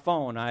with my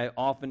phone. I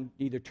often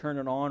either turn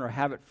it on or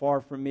have it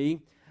far from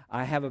me.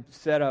 I have a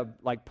set of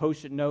like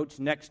Post-it notes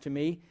next to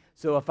me.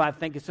 So if I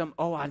think of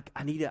something,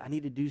 I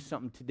need to do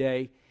something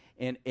today.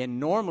 And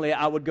normally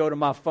I would go to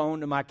my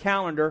phone, to my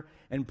calendar,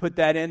 and put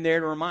that in there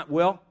to remind.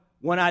 Well,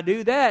 when I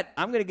do that,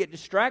 I'm going to get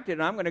distracted,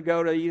 and I'm going to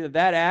go to either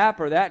that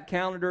app or that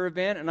calendar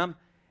event,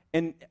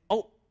 and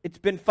it's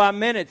been 5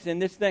 minutes in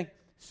this thing.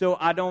 So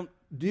I don't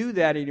do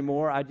that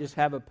anymore. I just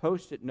have a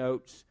Post-it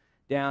notes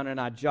down, and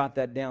I jot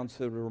that down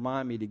so to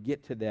remind me to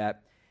get to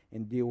that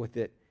and deal with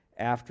it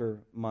after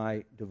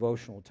my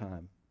devotional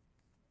time.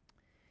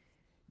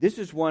 This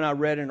is one I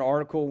read in an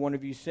article. One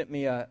of you sent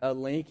me a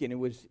link, and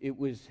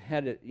it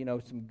had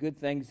some good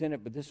things in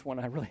it, but this one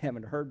I really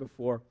haven't heard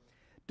before.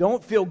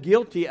 Don't feel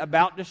guilty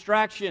about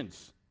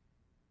distractions,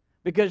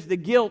 because the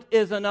guilt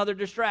is another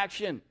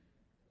distraction.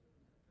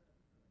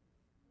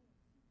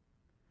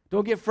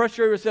 Don't get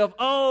frustrated with yourself.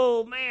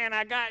 Oh man,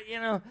 I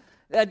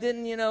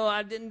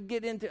didn't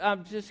get into.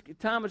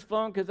 Time is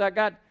flowing because I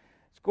got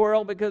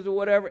squirrel because of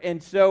whatever,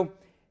 and so.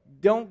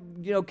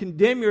 Don't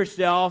condemn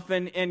yourself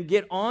and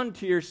get on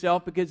to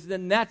yourself, because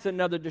then that's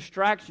another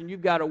distraction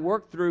you've got to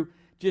work through.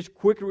 Just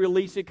quickly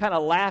release it, kind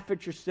of laugh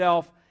at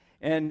yourself,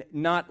 and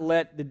not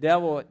let the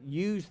devil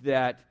use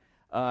that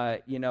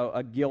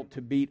a guilt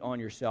to beat on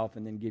yourself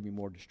and then give you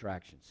more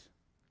distractions.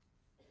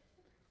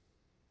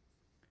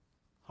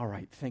 All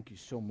right, thank you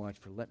so much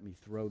for letting me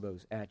throw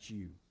those at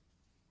you.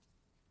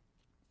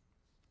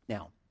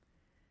 Now,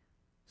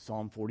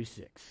 Psalm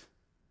 46.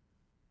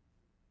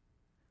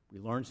 We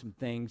learned some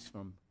things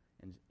from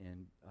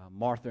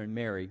Martha and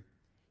Mary.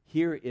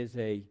 Here is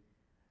a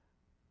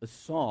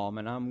psalm,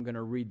 and I'm going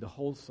to read the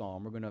whole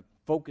psalm. We're going to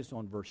focus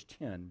on verse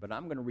 10, but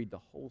I'm going to read the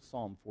whole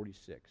Psalm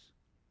 46.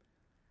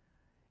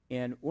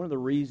 And one of the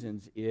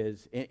reasons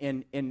is,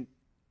 and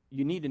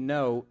you need to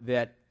know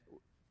that,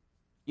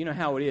 you know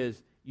how it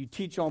is, you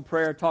teach on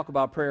prayer, talk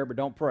about prayer, but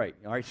don't pray.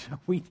 All right, so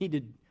we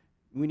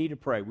need to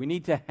pray. We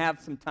need to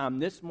have some time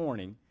this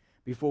morning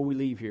before we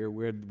leave here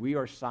where we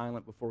are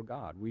silent before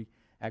God. We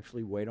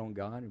actually wait on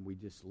God, and we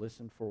just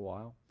listen for a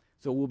while.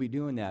 So we'll be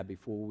doing that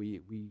before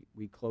we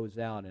close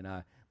out, and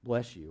I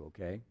bless you,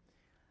 okay?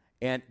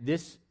 And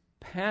this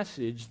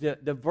passage,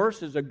 the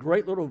verse is a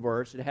great little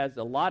verse. It has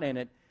a lot in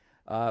it,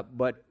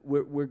 but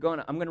I'm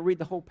going to read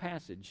the whole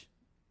passage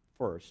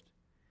first.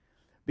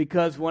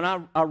 Because when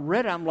I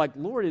read it, I'm like,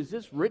 Lord, is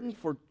this written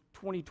for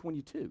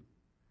 2022?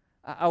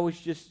 I was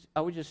just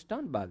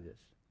stunned by this.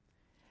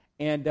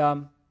 And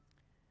I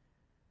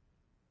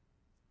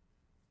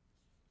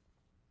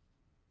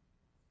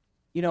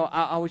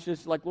was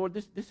just like, Lord,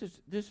 this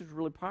is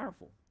really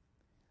powerful.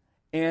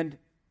 And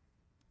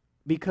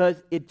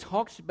because it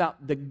talks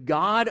about the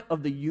God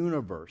of the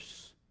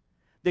universe,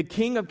 the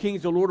King of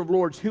kings, the Lord of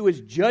lords, who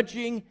is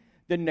judging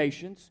the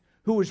nations,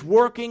 who is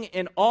working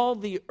in all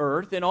the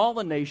earth, in all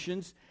the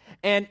nations,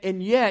 and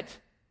yet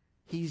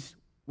He's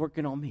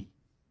working on me.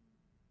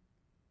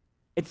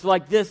 It's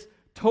like this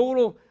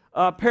total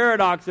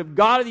paradox of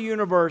God of the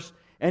universe,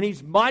 and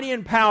He's mighty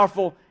and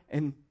powerful,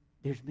 and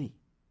there's me.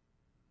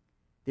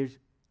 There's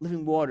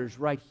living waters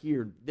right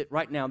here,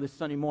 right now, this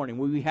Sunday morning,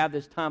 when we have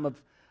this time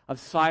of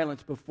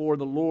silence before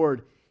the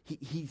Lord.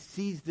 He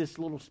sees this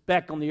little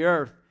speck on the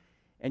earth,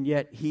 and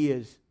yet He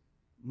is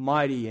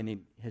mighty and He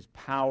is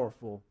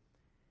powerful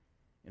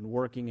and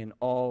working in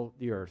all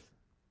the earth.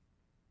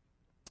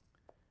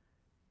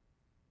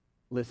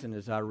 Listen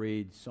as I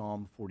read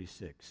Psalm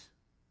 46.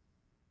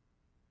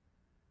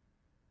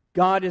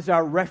 God is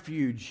our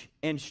refuge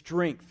and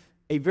strength,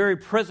 a very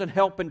present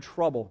help in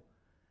trouble.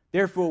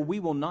 Therefore we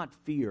will not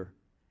fear,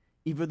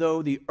 even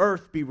though the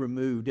earth be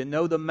removed, and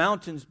though the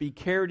mountains be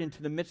carried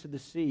into the midst of the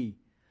sea,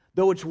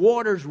 though its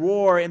waters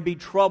roar and be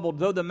troubled,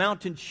 though the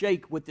mountains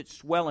shake with its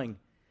swelling.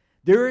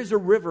 There is a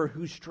river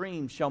whose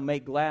streams shall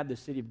make glad the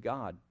city of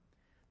God,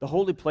 the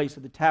holy place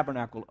of the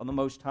tabernacle of the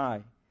Most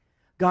High.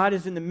 God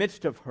is in the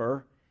midst of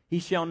her. He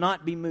shall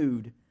not be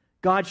moved.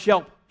 God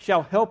shall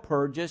help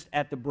her just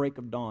at the break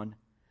of dawn.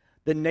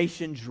 The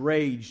nations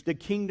raged. The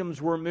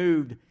kingdoms were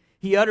moved.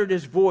 He uttered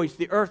His voice.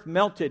 The earth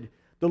melted.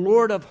 The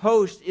Lord of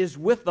hosts is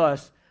with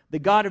us. The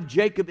God of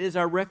Jacob is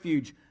our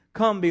refuge.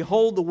 Come,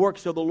 behold the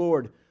works of the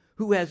Lord,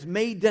 who has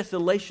made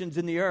desolations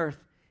in the earth.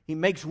 He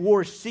makes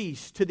war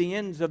cease to the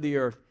ends of the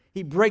earth.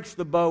 He breaks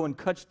the bow and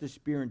cuts the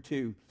spear in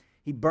two.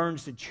 He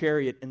burns the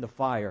chariot in the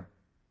fire.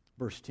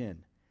 Verse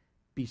 10.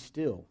 Be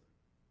still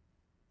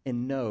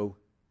and know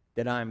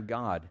that I am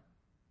God.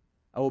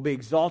 I will be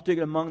exalted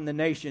among the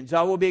nations.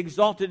 I will be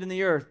exalted in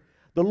the earth.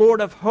 The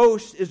Lord of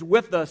hosts is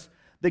with us.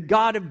 The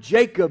God of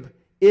Jacob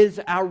is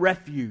our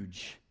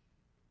refuge.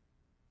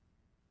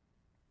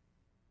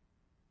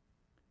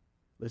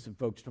 Listen,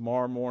 folks,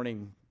 tomorrow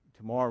morning,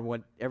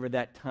 whatever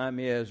that time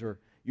is, or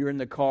you're in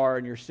the car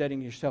and you're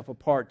setting yourself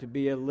apart to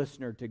be a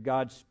listener to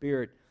God's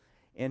Spirit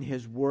and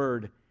His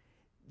Word.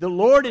 The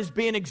Lord is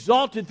being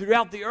exalted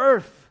throughout the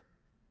earth.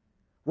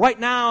 Right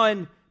now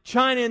in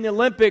China in the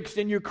Olympics,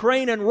 in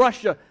Ukraine and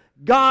Russia,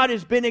 God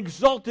has been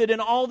exalted in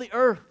all the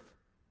earth.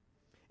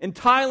 in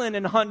Thailand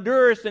and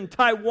Honduras and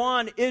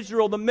Taiwan,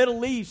 Israel, the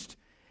Middle East,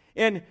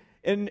 and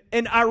in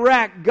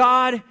Iraq.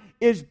 God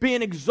is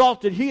being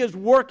exalted. He is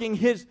working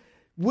His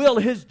will,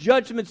 His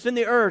judgments in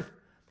the earth.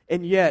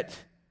 And yet,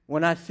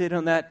 when I sit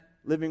on that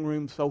living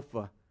room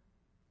sofa,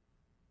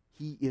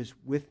 He is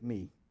with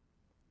me,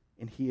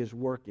 and He is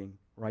working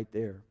right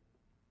there.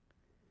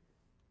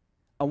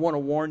 I want to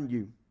warn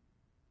you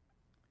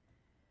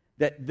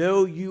that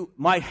though you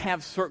might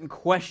have certain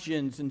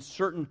questions and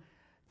certain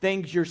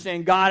things you're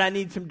saying, God, I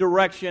need some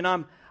direction.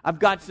 I've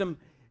got some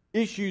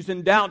issues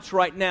and doubts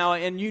right now,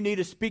 and you need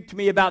to speak to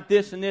me about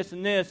this and this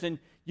and this, and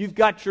you've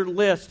got your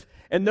list,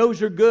 and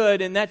those are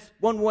good, and that's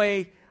one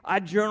way I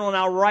journal, and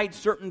I'll write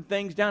certain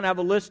things down. I have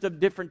a list of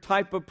different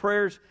type of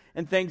prayers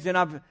and things,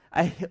 and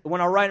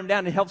when I write them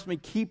down, it helps me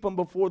keep them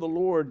before the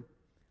Lord.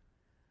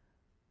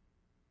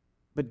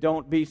 But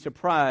don't be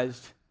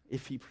surprised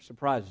if He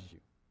surprises you.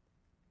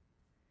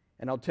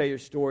 And I'll tell you a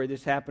story.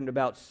 This happened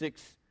about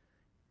 6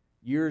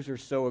 years or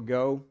so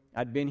ago.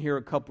 I'd been here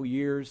a couple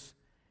years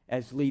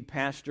as lead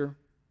pastor.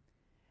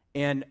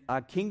 And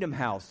Kingdom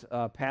House,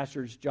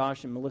 pastors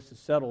Josh and Melissa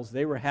Settles,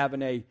 they were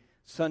having a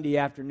Sunday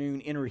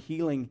afternoon inner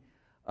healing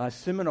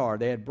seminar.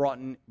 They had brought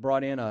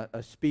in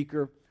a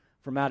speaker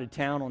from out of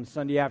town on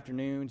Sunday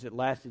afternoons. It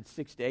lasted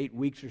 6 to 8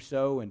 weeks or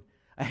so. And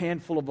a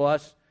handful of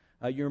us,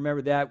 you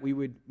remember that, we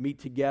would meet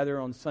together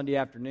on Sunday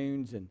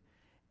afternoons.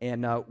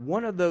 And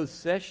one of those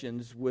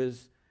sessions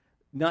was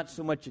not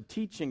so much a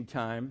teaching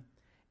time,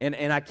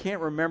 and I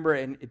can't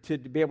remember to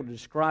be able to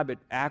describe it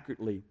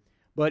accurately,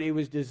 but it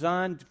was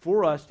designed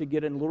for us to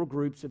get in little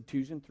groups of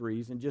 2s and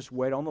 3s and just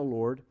wait on the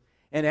Lord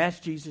and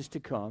ask Jesus to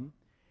come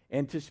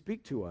and to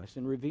speak to us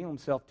and reveal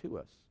Himself to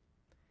us.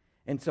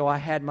 And so I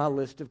had my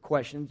list of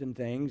questions and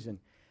things, and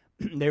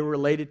they were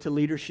related to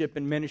leadership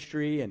and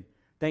ministry and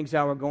things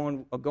I were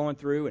going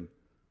through,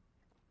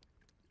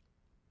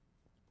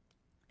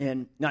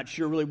 and not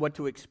sure really what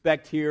to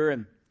expect here.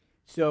 And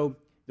so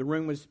the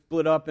room was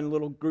split up in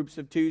little groups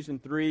of 2s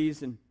and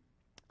 3s, and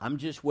I'm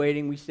just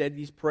waiting. We said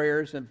these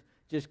prayers of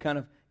just kind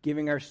of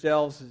giving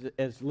ourselves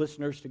as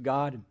listeners to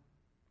God.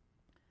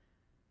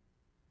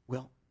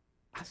 Well,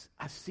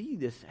 I see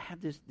this, I have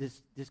this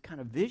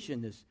kind of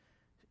vision, this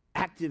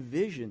active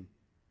vision.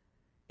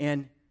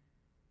 And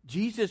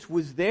Jesus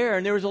was there,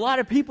 and there was a lot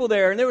of people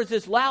there, and there was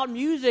this loud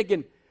music,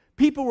 and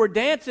people were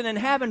dancing and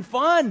having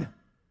fun.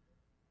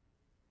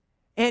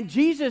 And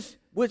Jesus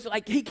was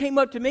like, He came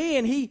up to me,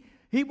 and he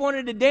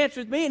wanted to dance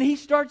with me, and He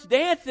starts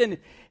dancing.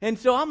 And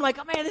so I'm like,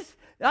 oh man,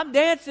 I'm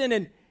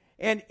dancing,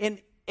 and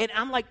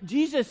I'm like,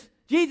 Jesus,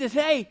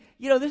 hey,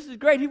 this is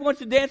great. He wants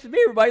to dance with me.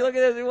 Everybody, look at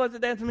this. He wants to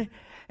dance with me.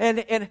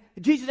 And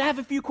Jesus, I have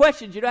a few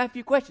questions. I have a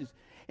few questions.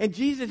 And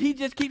Jesus, He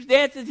just keeps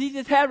dancing. He's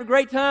just having a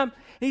great time.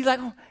 And He's like,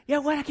 oh, yeah,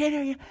 what? I can't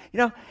hear you.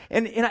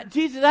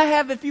 Jesus, I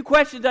have a few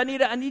questions. I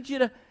need you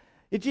to.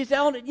 It just,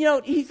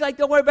 He's like,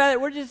 don't worry about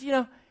it. We're just,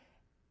 And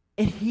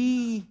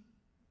He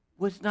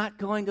was not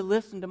going to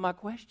listen to my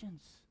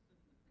questions.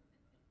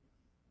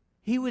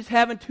 He was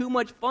having too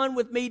much fun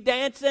with me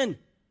dancing.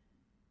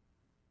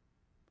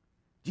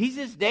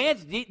 Jesus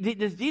danced?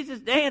 Does Jesus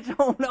dance?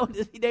 Oh, no,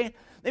 does He dance?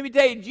 Let me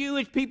tell you,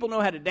 Jewish people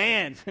know how to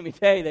dance. Let me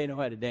tell you, they know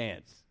how to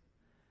dance.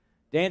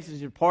 Dance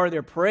is a part of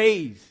their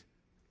praise.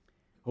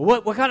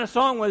 What kind of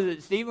song was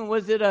it, Stephen?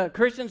 Was it a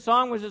Christian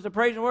song? Was it a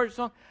praise and worship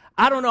song?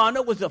 I don't know. I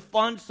know it was a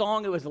fun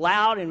song. It was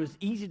loud and it was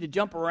easy to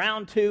jump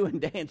around to and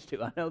dance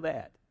to. I know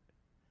that.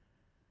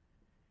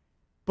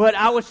 But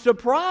I was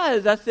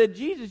surprised. I said,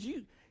 Jesus,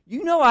 you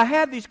know I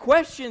have these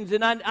questions,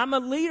 and I'm a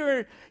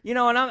leader, and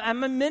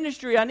I'm in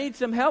ministry. I need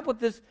some help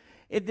with this.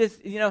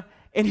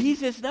 And He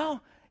says,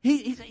 no.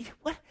 He's like,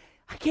 what?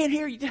 I can't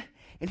hear you.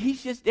 And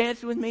He's just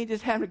dancing with me,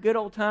 just having a good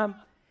old time.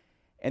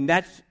 And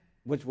that's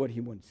what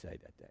He wanted to say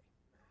that day.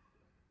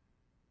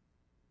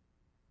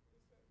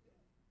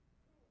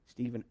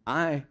 Stephen,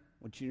 I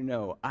want you to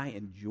know I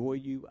enjoy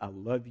you. I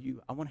love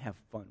you. I want to have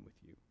fun with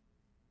you.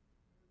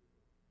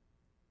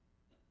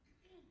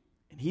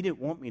 And He didn't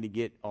want me to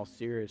get all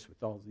serious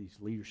with all these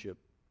leadership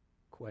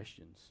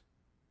questions.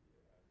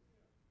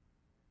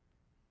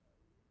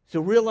 So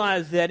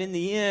realize that in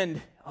the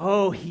end,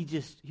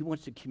 He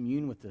wants to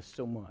commune with us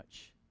so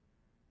much.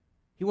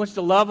 He wants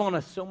to love on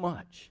us so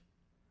much.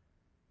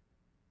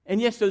 And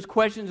yes, those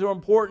questions are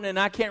important, and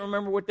I can't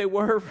remember what they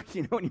were,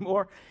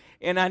 anymore.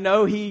 And I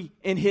know He,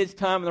 in His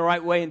time, in the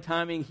right way and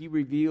timing, He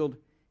revealed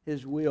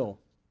His will.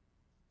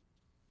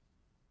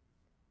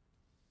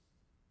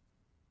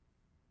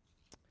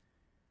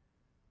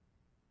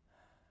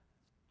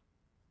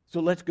 So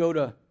let's go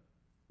to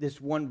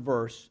this one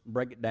verse and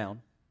break it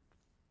down.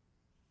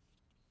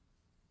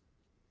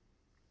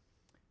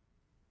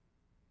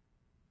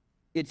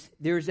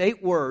 There's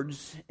 8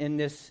 words in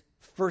this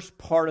first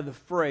part of the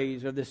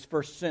phrase, or this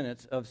first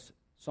sentence of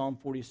Psalm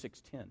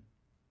 46:10.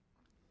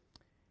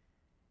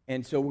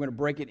 And so we're going to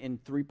break it in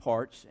 3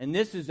 parts. And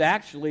this is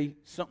actually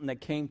something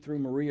that came through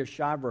Maria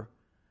Shriver's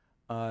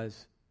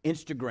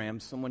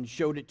Instagram. Someone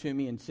showed it to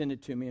me and sent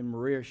it to me, and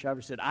Maria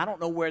Shriver said, I don't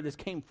know where this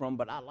came from,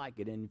 but I like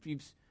it. And if you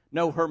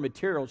know her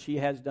material, she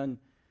has done,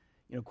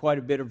 quite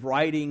a bit of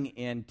writing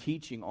and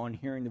teaching on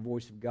hearing the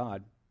voice of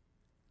God.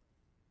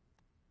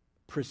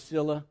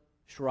 Priscilla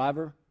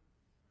Shriver.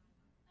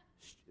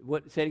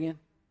 What? Say it again.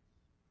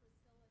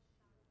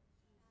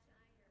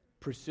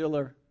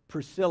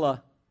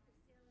 Priscilla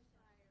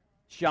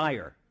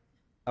Shire.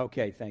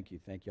 Okay, thank you.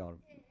 Thank y'all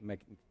for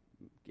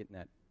getting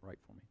that right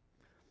for me.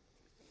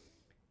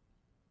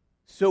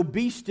 So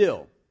be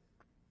still.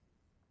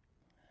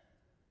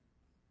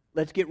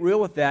 Let's get real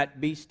with that.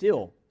 Be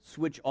still.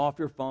 Switch off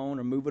your phone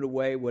or move it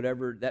away,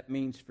 whatever that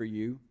means for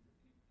you.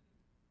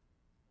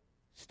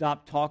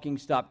 Stop talking,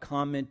 stop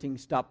commenting,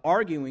 stop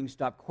arguing,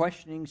 stop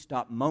questioning,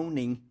 stop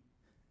moaning.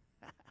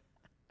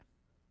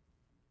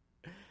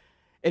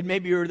 And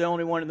maybe you're the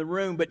only one in the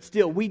room, but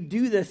still, we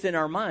do this in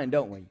our mind,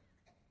 don't we?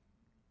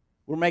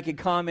 We're making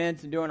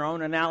comments and doing our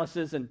own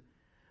analysis, and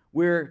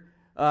we're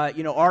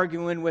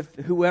arguing with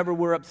whoever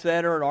we're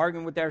upset or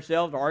arguing with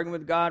ourselves or arguing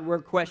with God.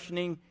 We're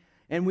questioning,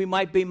 and we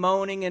might be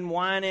moaning and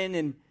whining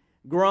and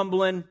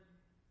grumbling.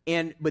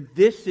 But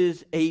this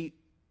is a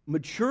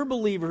mature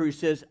believer who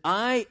says,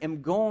 I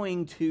am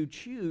going to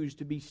choose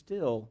to be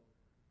still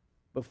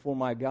before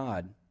my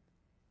God.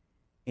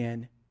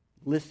 And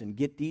listen,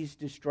 get these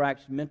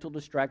mental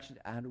distractions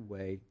out of the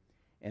way,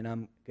 and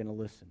I'm going to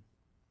listen.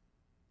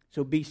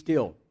 So be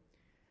still.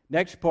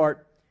 Next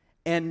part,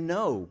 and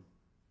know.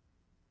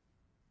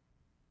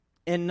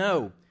 And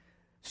know.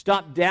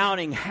 Stop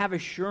doubting, have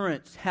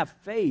assurance, have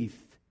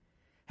faith,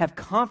 have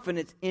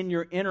confidence in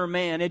your inner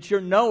man. It's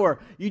your knower.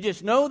 You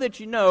just know that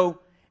you know,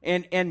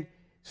 and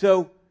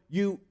so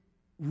you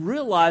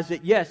realize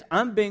that, yes,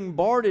 I'm being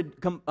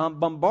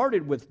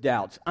bombarded with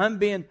doubts. I'm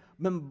being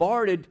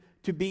bombarded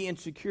to be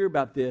insecure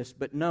about this,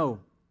 but no.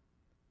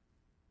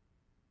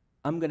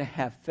 I'm going to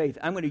have faith.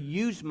 I'm going to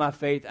use my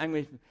faith.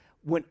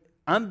 When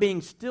I'm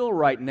being still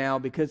right now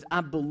because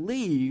I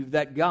believe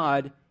that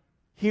God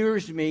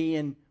hears me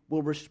and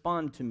will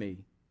respond to me.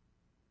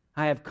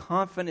 I have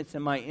confidence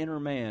in my inner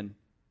man.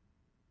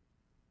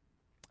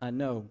 I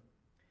know.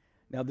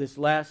 Now this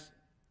last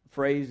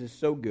phrase is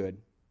so good,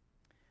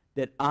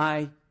 that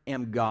I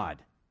am God.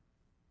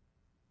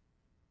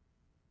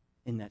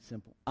 Isn't that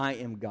simple? I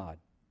am God.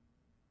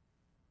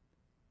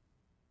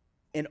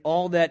 And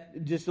all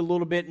that, just a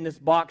little bit in this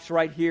box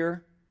right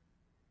here,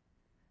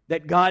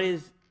 that God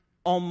is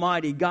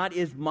Almighty. God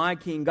is my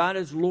King. God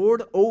is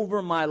Lord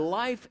over my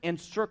life and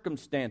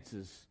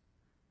circumstances.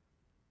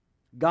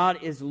 God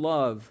is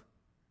love.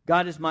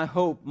 God is my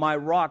hope, my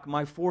rock,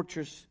 my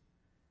fortress.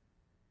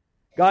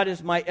 God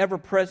is my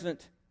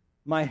ever-present,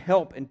 my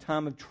help in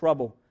time of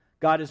trouble.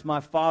 God is my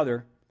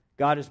Father.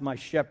 God is my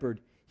shepherd.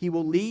 He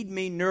will lead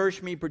me,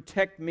 nourish me,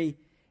 protect me,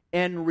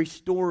 and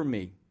restore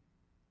me.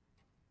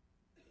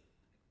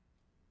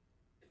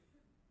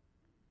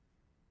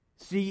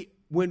 See,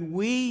 when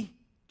we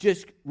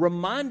just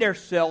remind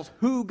ourselves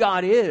who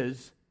God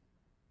is,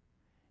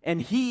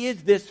 and He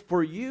is this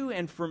for you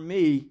and for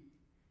me,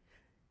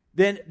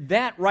 then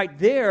that right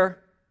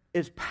there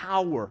is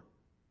power.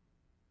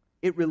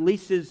 It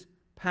releases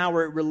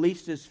power. It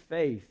releases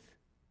faith.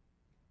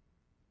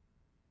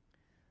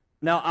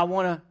 Now, I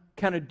want to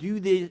kind of do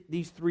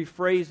these three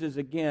phrases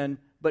again,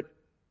 but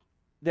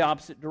the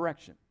opposite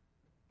direction.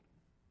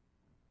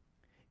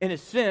 In a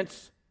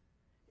sense,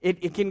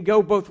 it can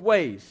go both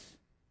ways.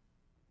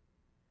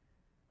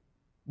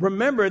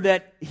 Remember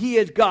that He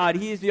is God.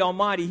 He is the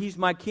Almighty. He's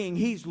my King.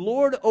 He's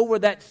Lord over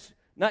that,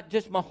 not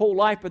just my whole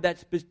life, but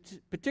that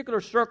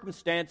particular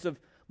circumstance of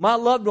my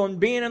loved one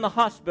being in the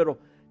hospital.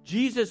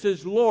 Jesus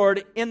is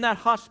Lord in that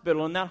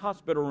hospital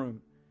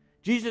room.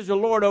 Jesus is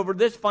Lord over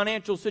this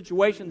financial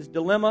situation, this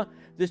dilemma,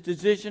 this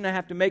decision I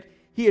have to make.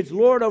 He is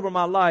Lord over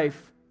my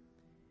life.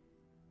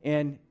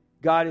 And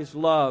God is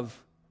love.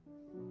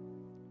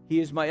 He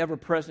is my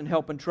ever-present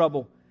help in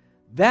trouble.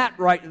 That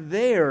right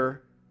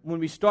there, when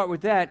we start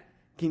with that,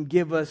 can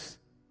give us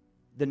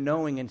the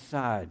knowing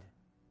inside.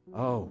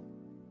 Oh,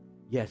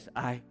 yes,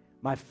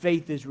 my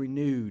faith is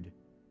renewed.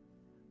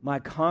 My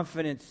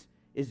confidence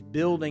is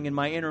building in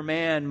my inner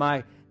man.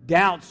 My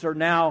doubts are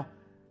now,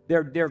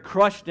 they're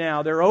crushed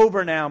now. They're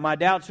over now. My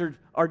doubts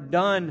are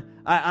done.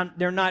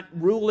 They're not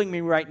ruling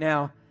me right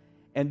now.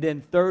 And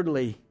then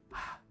thirdly,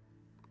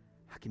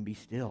 I can be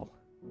still.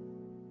 I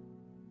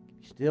can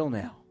be still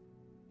now.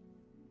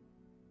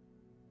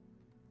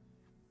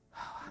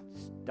 I'm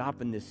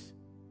stopping this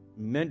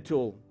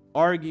mental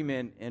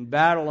argument and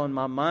battle on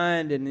my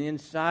mind and the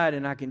inside,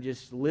 and I can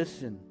just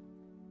listen.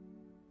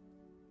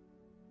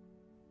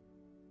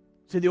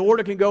 So the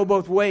order can go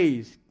both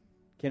ways,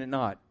 can it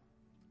not?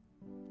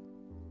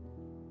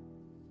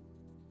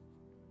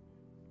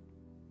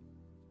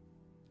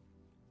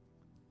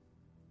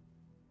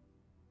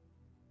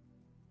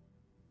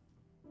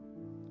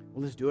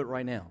 Well, let's do it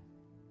right now.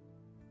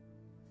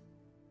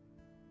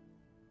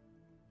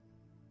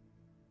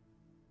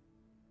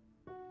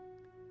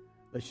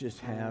 Let's just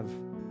have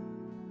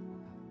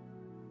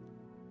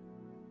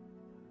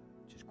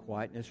just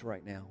quietness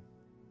right now.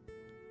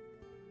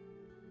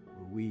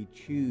 We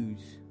choose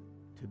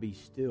to be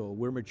still.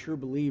 We're mature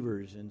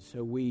believers, and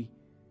so we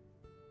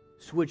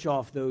switch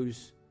off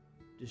those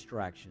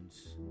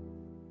distractions.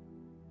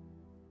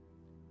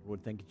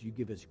 Lord, thank you that you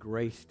give us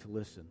grace to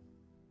listen.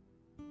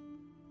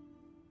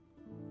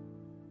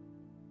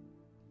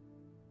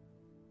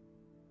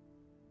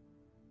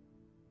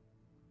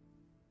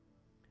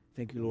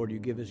 Thank you, Lord, you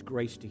give us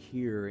grace to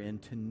hear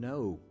and to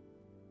know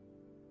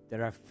that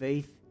our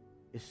faith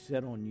is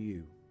set on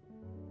you.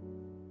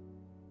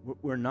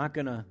 We're not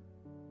going to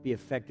be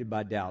affected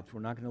by doubts.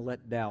 We're not going to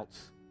let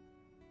doubts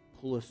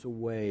pull us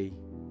away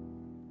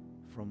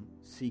from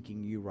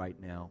seeking you right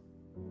now.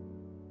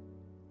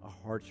 Our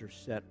hearts are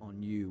set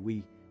on you.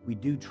 We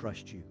do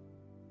trust you,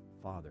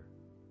 Father.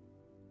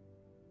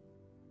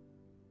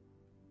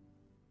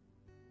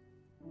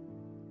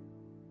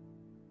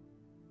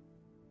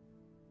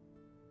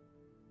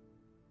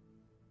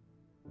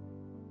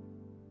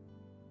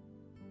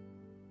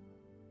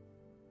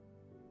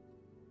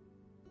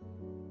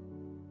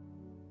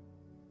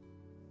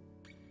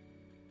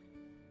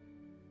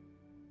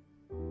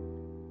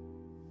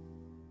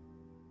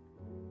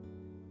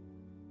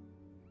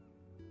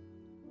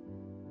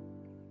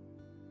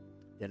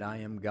 That I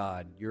am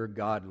God, you're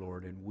God,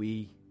 Lord, and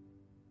we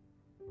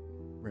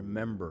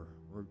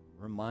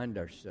remind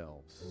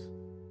ourselves,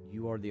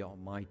 you are the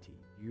Almighty,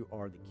 you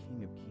are the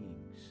King of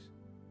Kings,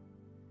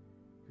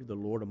 you're the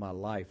Lord of my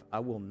life. I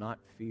will not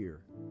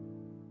fear.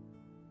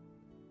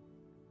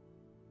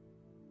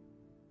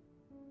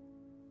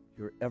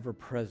 You're ever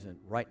present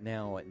right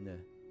now in the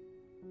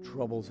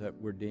troubles that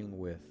we're dealing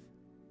with.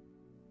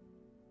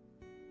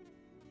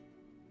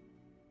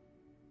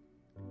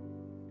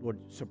 Lord,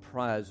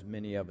 surprise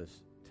many of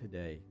us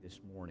today,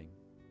 this morning,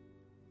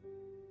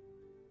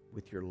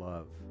 with your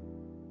love.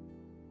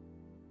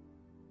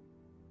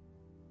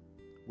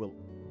 Well,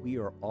 we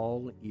are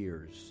all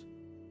ears,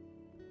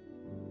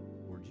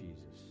 Lord Jesus.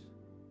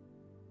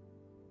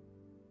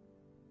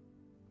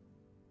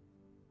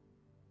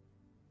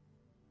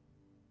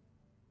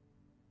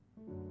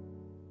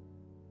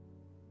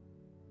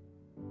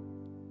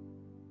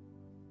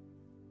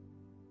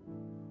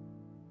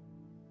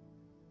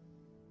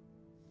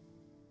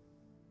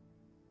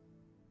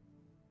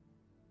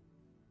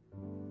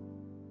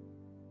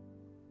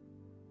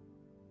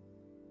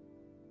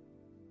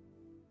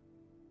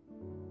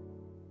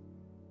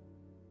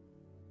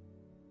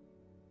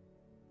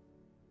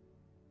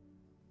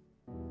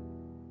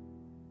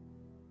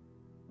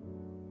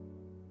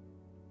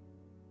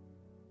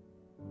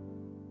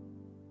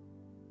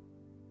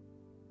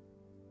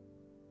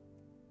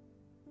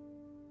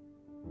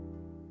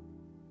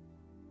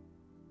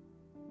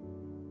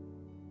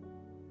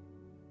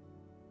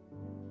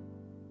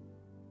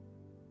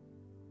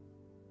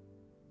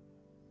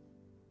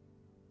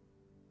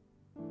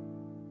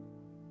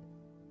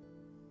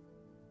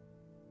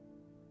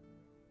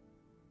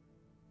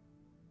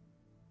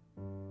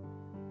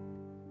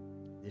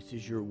 This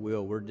is your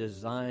will. We're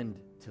designed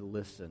to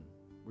listen.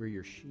 We're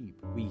your sheep.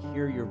 We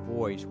hear your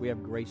voice. We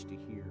have grace to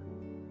hear.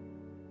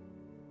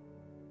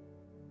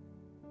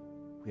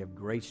 We have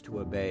grace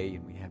to obey,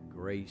 and we have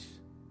grace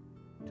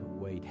to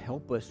wait.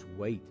 Help us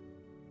wait,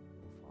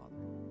 oh Father.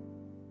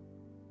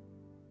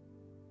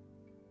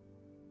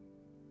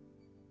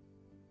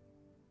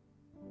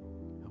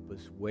 Help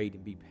us wait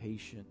and be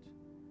patient.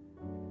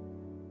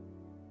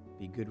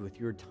 Be good with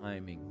your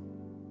timing.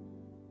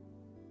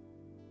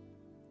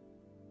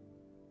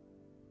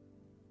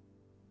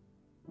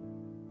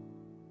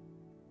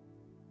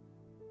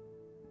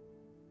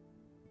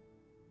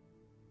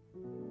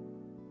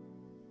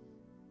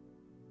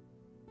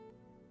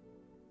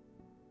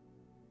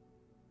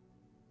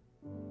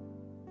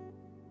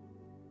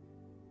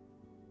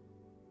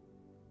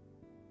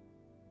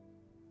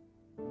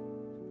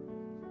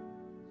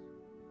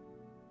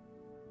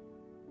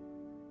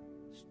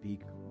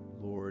 Speak,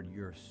 Lord,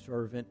 your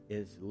servant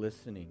is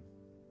listening.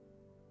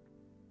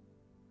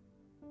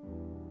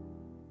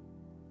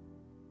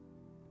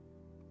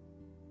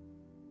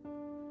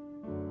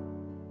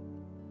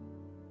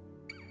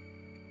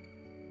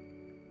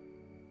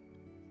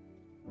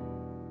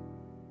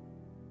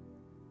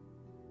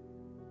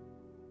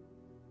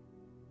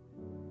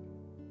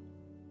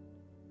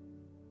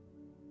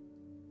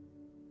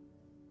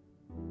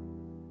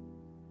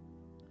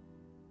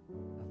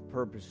 I've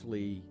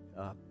purposely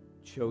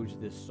chose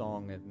this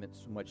song that meant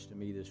so much to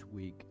me this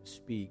week,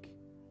 Speak.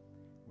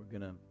 We're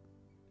going to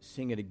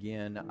sing it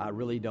again.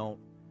 I'm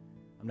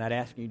not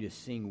asking you to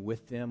sing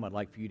with them. I'd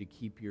like for you to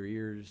keep your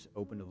ears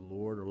open to the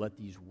Lord, or let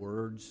these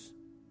words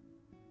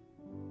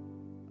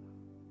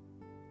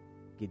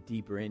get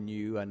deeper in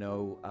you. I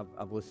know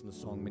I've listened to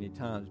the song many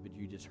times, but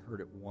you just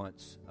heard it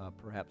once,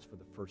 perhaps for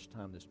the first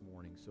time this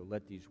morning. So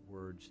let these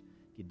words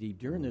get deep.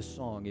 During this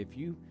song, if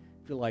you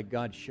feel like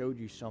God showed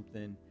you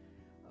something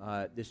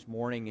this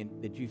morning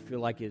and that you feel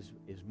like is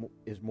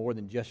more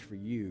than just for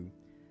you,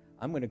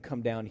 I'm going to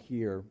come down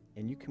here,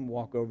 and you can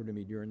walk over to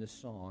me during this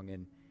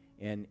song,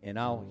 and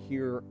I'll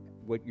hear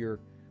what you're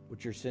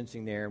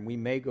sensing there, and we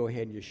may go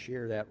ahead and just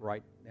share that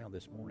right now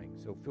this morning.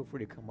 So feel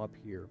free to come up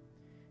here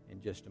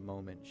in just a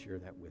moment and share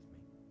that with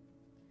me.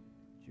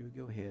 You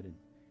go ahead, and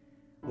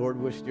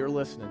Lord, we're still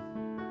listening.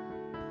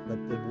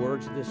 let the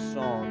words of this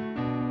song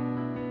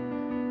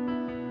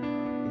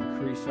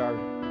increase our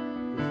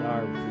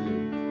desire for you.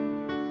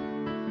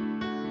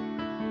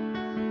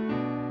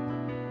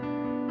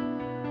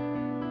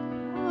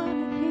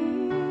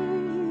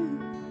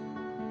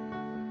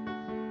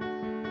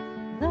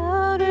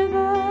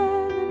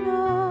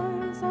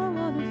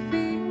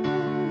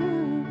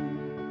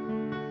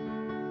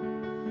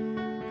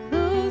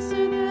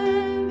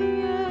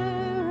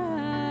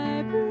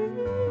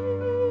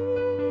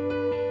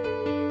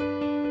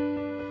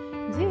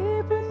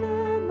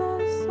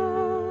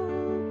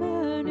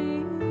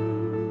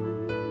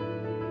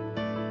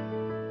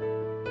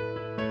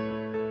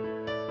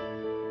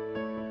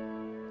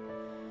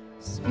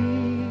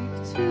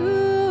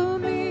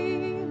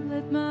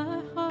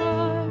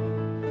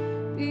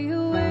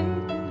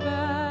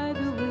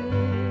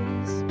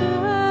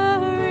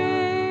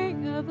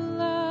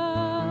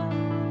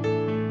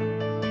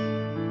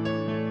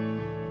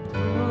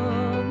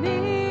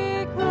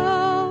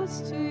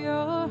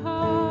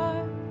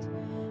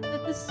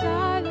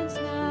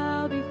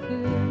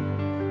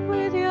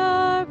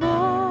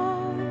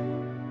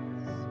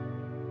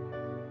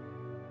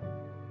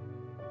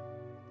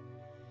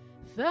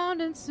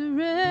 Found and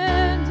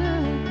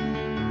surrender.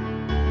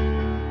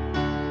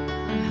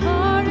 My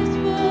heart is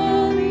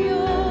fully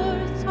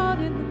yours, taught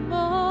in the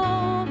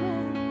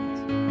moment,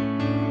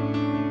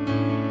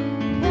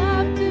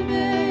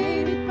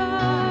 captivated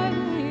by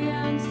the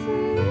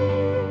unseen.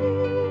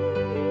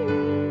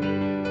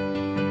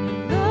 Your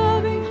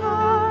loving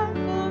heart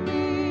for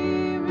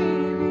me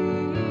reveals.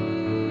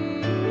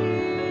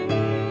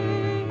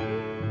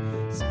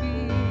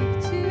 Speak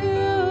to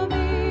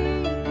me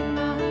in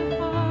my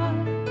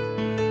heart.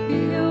 Be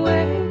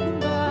awakened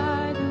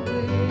by the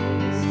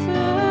whispering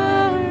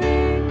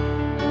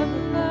of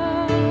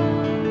love.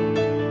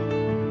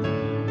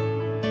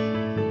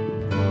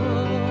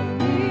 Pull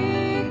me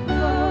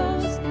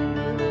close to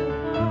my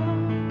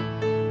heart.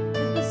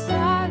 Let the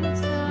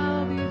silence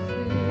now be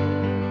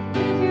filled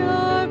with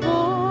your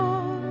voice.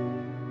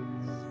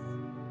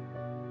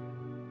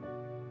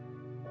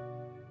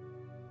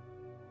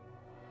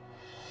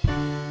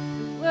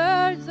 The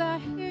words I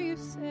hear you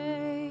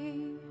say,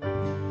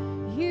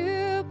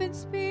 you've been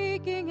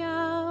speaking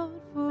out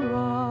for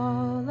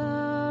all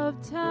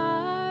of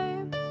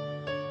time,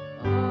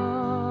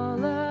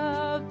 all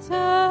of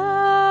time.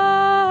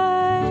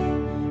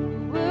 The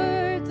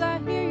words I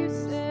hear you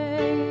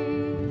say,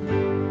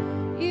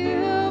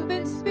 you've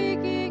been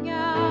speaking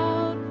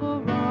out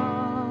for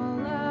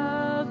all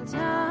of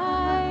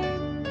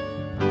time,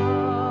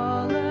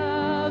 all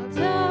of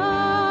time.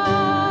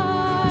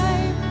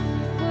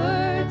 The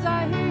words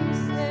I hear you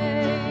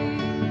say,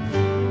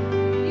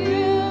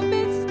 you've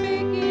been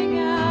speaking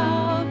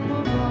out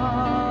for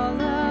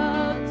all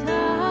of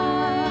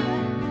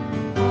time,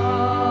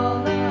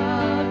 all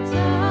of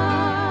time.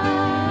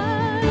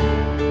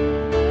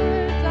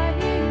 Words I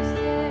hear you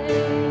say,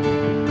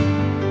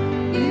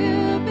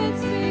 you've been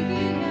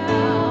speaking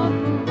out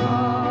for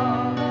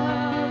all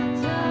of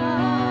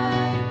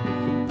time,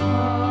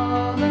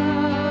 all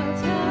of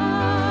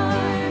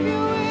time.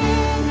 You're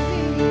with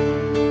me,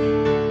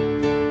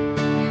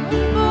 you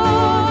are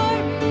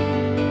for me.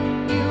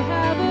 You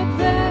have a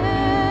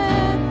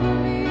plan for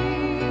me,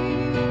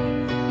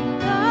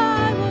 and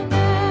I will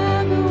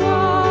never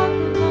walk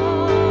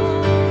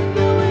alone.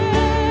 You're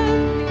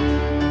with me,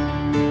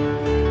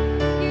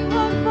 you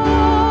are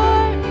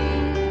for me.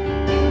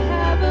 You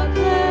have a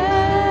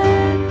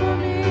plan for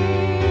me,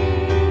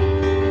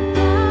 and I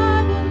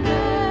will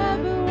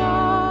never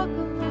walk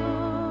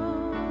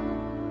alone.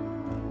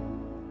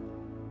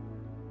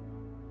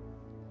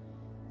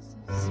 So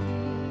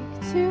speak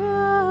to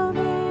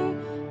me,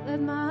 let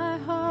my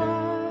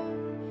heart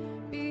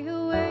be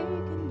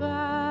awakened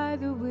by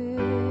the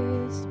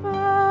whispering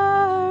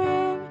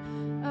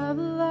of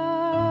love.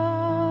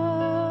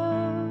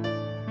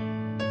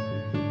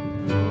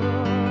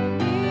 Pull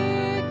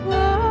me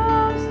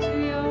close to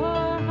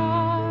your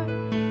heart,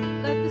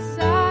 let the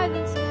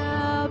silence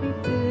now be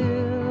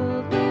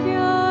filled with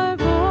your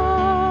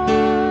voice.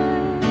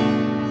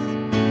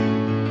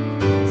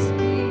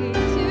 Speak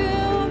to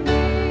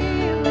me,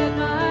 let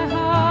my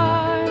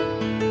heart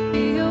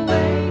be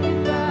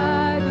awakened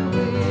by the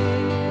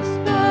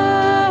whispering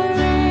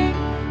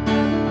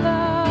of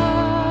love.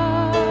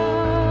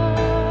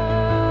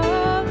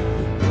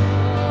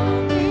 Pull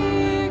me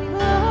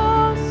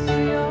close to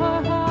your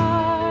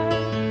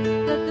heart,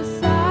 let the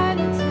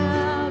silence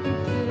now be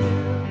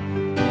filled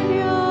with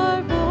your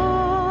voice.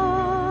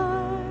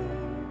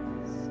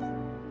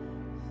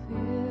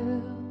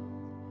 Filled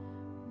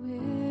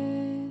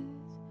with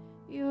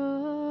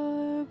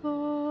your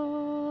voice.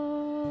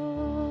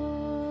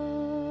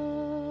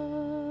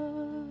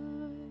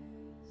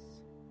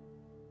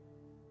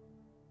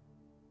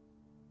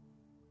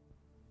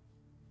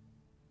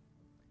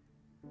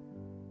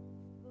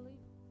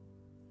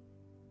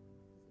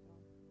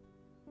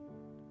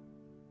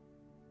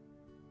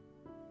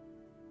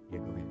 Yeah,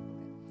 go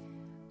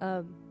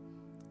ahead.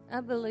 I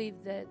believe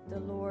that the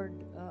Lord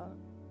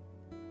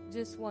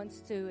just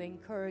wants to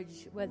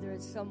encourage, whether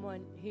it's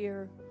someone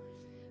here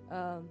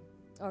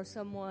or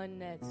someone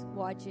that's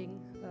watching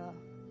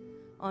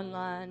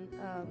online,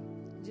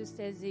 just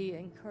as he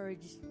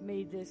encouraged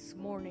me this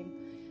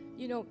morning.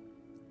 You know,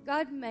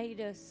 God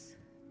made us,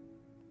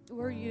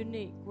 we're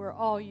unique. We're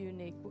all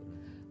unique.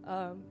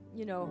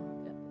 You know,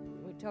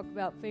 we talk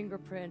about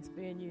fingerprints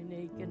being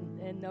unique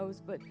and those,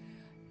 but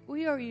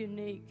we are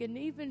unique. And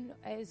even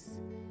as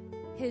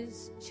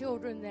his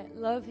children that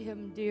love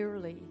him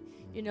dearly,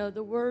 you know,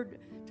 the word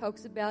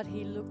talks about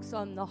he looks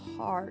on the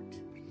heart.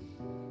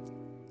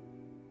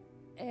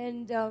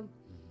 And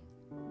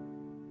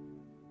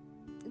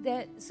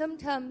that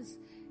sometimes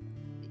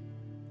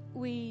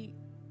we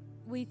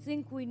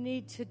think we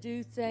need to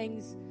do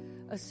things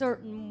a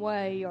certain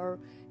way,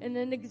 and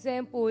an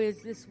example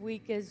is this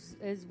week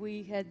as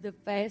we had the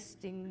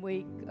fasting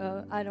week.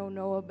 I don't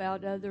know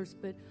about others,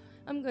 but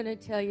I'm going to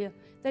tell you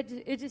that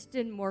it just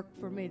didn't work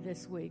for me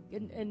this week.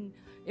 And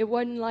it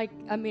wasn't like,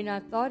 I mean, I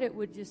thought it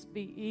would just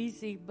be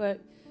easy,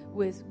 but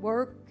with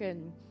work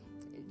and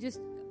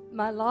just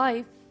my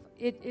life,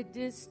 it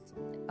just,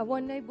 I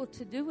wasn't able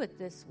to do it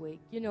this week.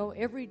 You know,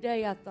 every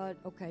day I thought,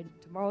 okay,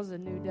 tomorrow's a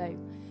new day.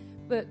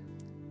 But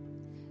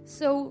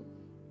so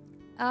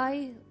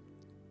I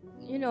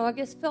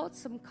guess felt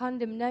some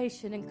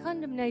condemnation, and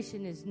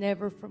condemnation is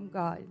never from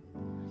God.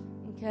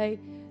 Okay?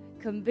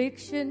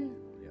 Conviction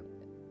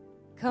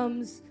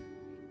comes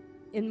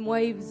in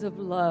waves of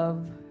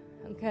love.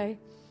 Okay?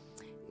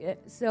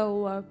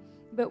 So,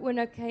 but when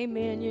I came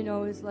in, you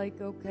know, it's like,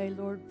 okay,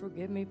 Lord,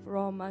 forgive me for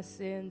all my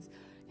sins.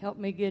 Help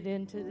me get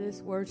into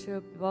this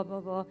worship, blah,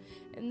 blah, blah.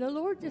 And the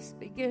Lord just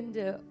began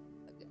to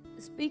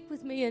speak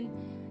with me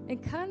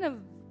and kind of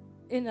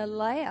in a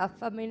laugh.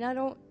 I mean,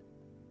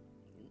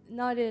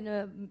 not in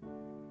a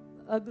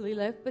ugly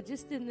laugh, but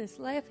just in this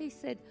laugh. He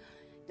said,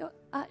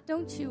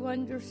 don't you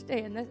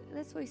understand?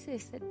 That's what he said. He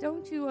said,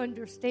 don't you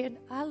understand?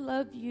 I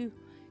love you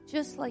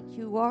just like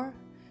you are.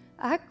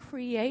 I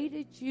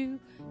created you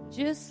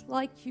just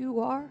like you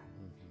are.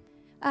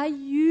 I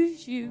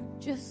use you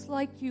just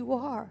like you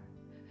are.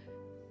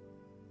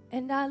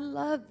 And I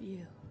love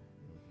you.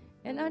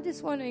 And I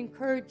just want to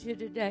encourage you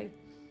today.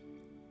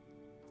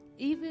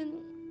 Even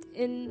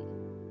in,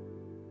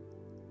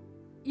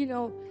 you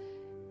know,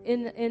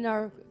 in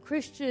our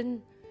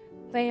Christian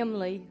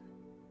family,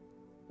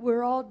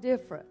 we're all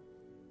different.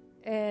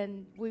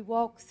 And we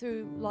walk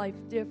through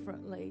life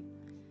differently.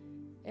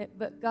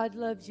 But God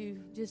loves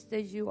you just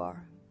as you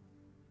are.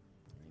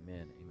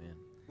 Amen, amen.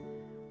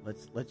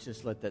 Let's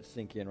just let that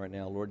sink in right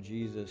now. Lord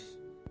Jesus,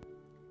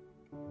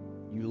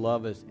 you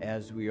love us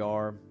as we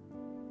are.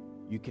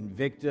 You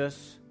convict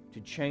us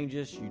to change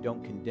us. You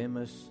don't condemn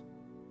us.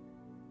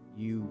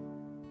 You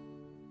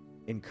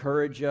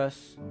encourage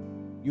us.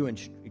 You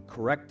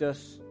correct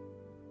us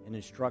and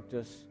instruct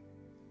us.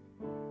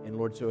 And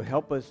Lord, so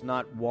help us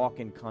not walk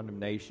in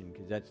condemnation,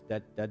 because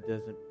that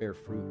doesn't bear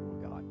fruit,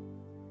 Lord God.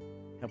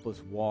 Help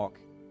us walk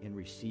in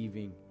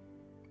receiving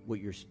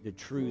the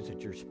truths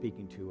that you're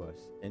speaking to us,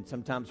 and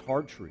sometimes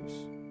hard truths.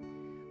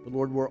 But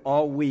Lord, we're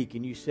all weak,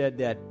 and you said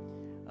that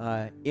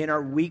in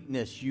our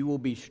weakness you will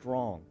be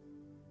strong.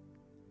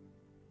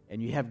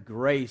 And you have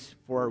grace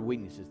for our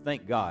weaknesses.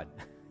 Thank God.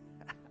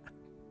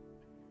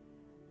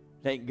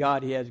 Thank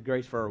God he has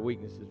grace for our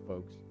weaknesses,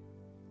 folks.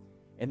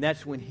 And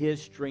that's when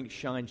his strength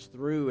shines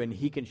through, and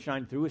he can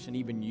shine through us and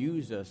even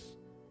use us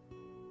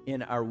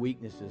in our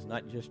weaknesses,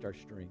 not just our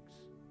strengths.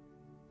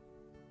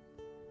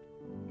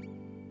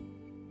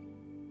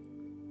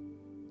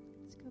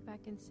 Let's go back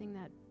and sing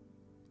that.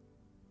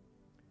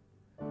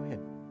 Go ahead.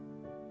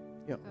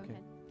 Yeah, Go okay.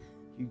 ahead.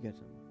 You get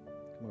something.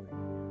 Come over here.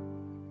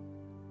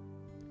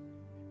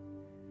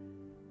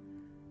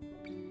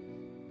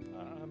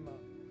 I'm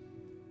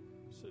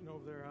sitting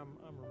over there.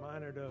 I'm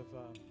reminded of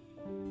a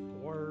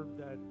word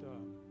that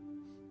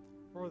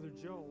Brother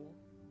Joel,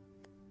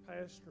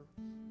 pastor,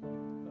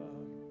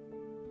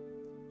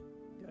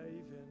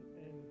 gave,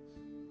 and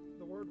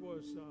the word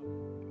was. It's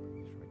right to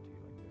you like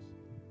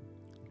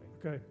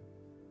this. Okay.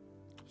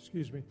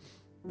 Excuse me.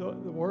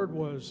 The word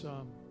was.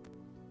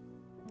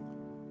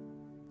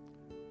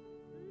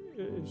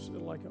 It's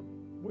like a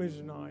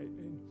Wednesday night,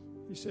 and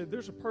he said,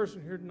 "There's a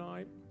person here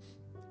tonight.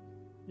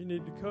 You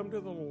need to come to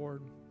the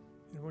Lord,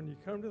 and when you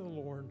come to the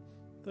Lord,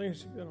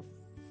 things are going to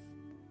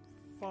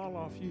fall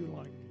off you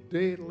like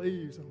dead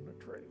leaves on a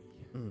tree."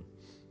 Mm.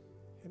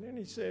 And then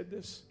he said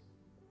this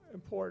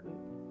important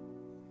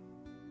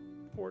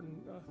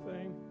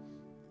thing,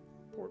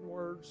 important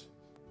words,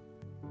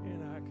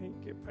 and I can't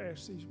get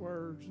past these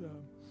words.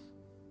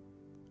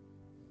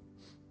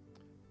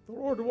 The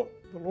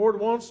Lord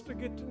wants to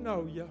get to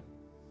know you.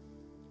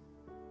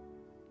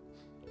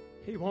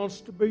 He wants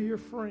to be your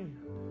friend.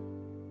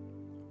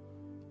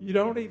 You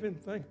don't even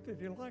think that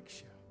he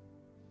likes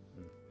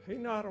you. He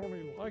not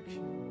only likes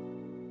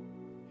you,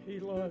 he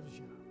loves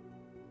you.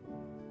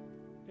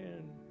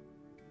 And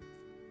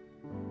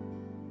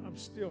I'm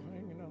still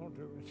hanging on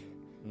to it.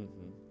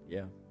 Mm-hmm.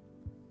 Yeah.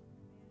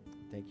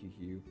 Thank you,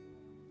 Hugh.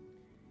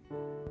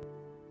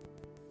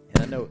 And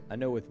I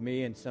know with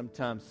me, and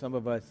sometimes some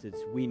of us,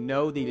 it's we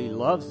know that He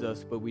loves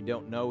us, but we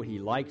don't know He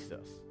likes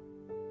us.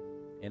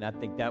 And I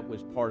think that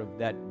was part of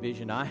that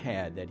vision I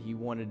had, that He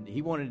wanted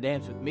to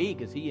dance with me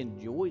because He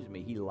enjoys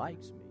me. He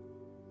likes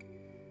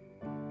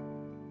me.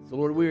 So,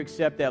 Lord, we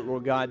accept that,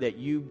 Lord God, that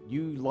you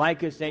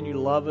like us and you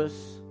love us.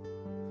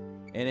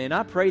 And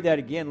I pray that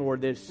again,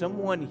 Lord, there's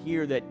someone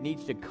here that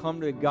needs to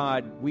come to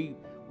God. We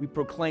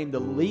proclaim the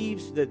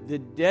leaves, the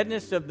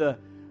deadness of the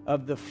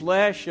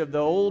flesh, of the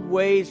old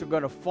ways are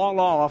going to fall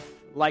off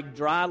like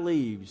dry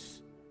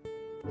leaves.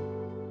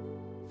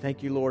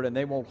 Thank you, Lord, and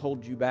they won't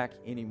hold you back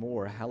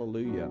anymore.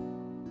 Hallelujah.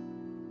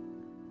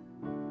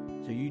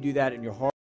 So you do that in your heart.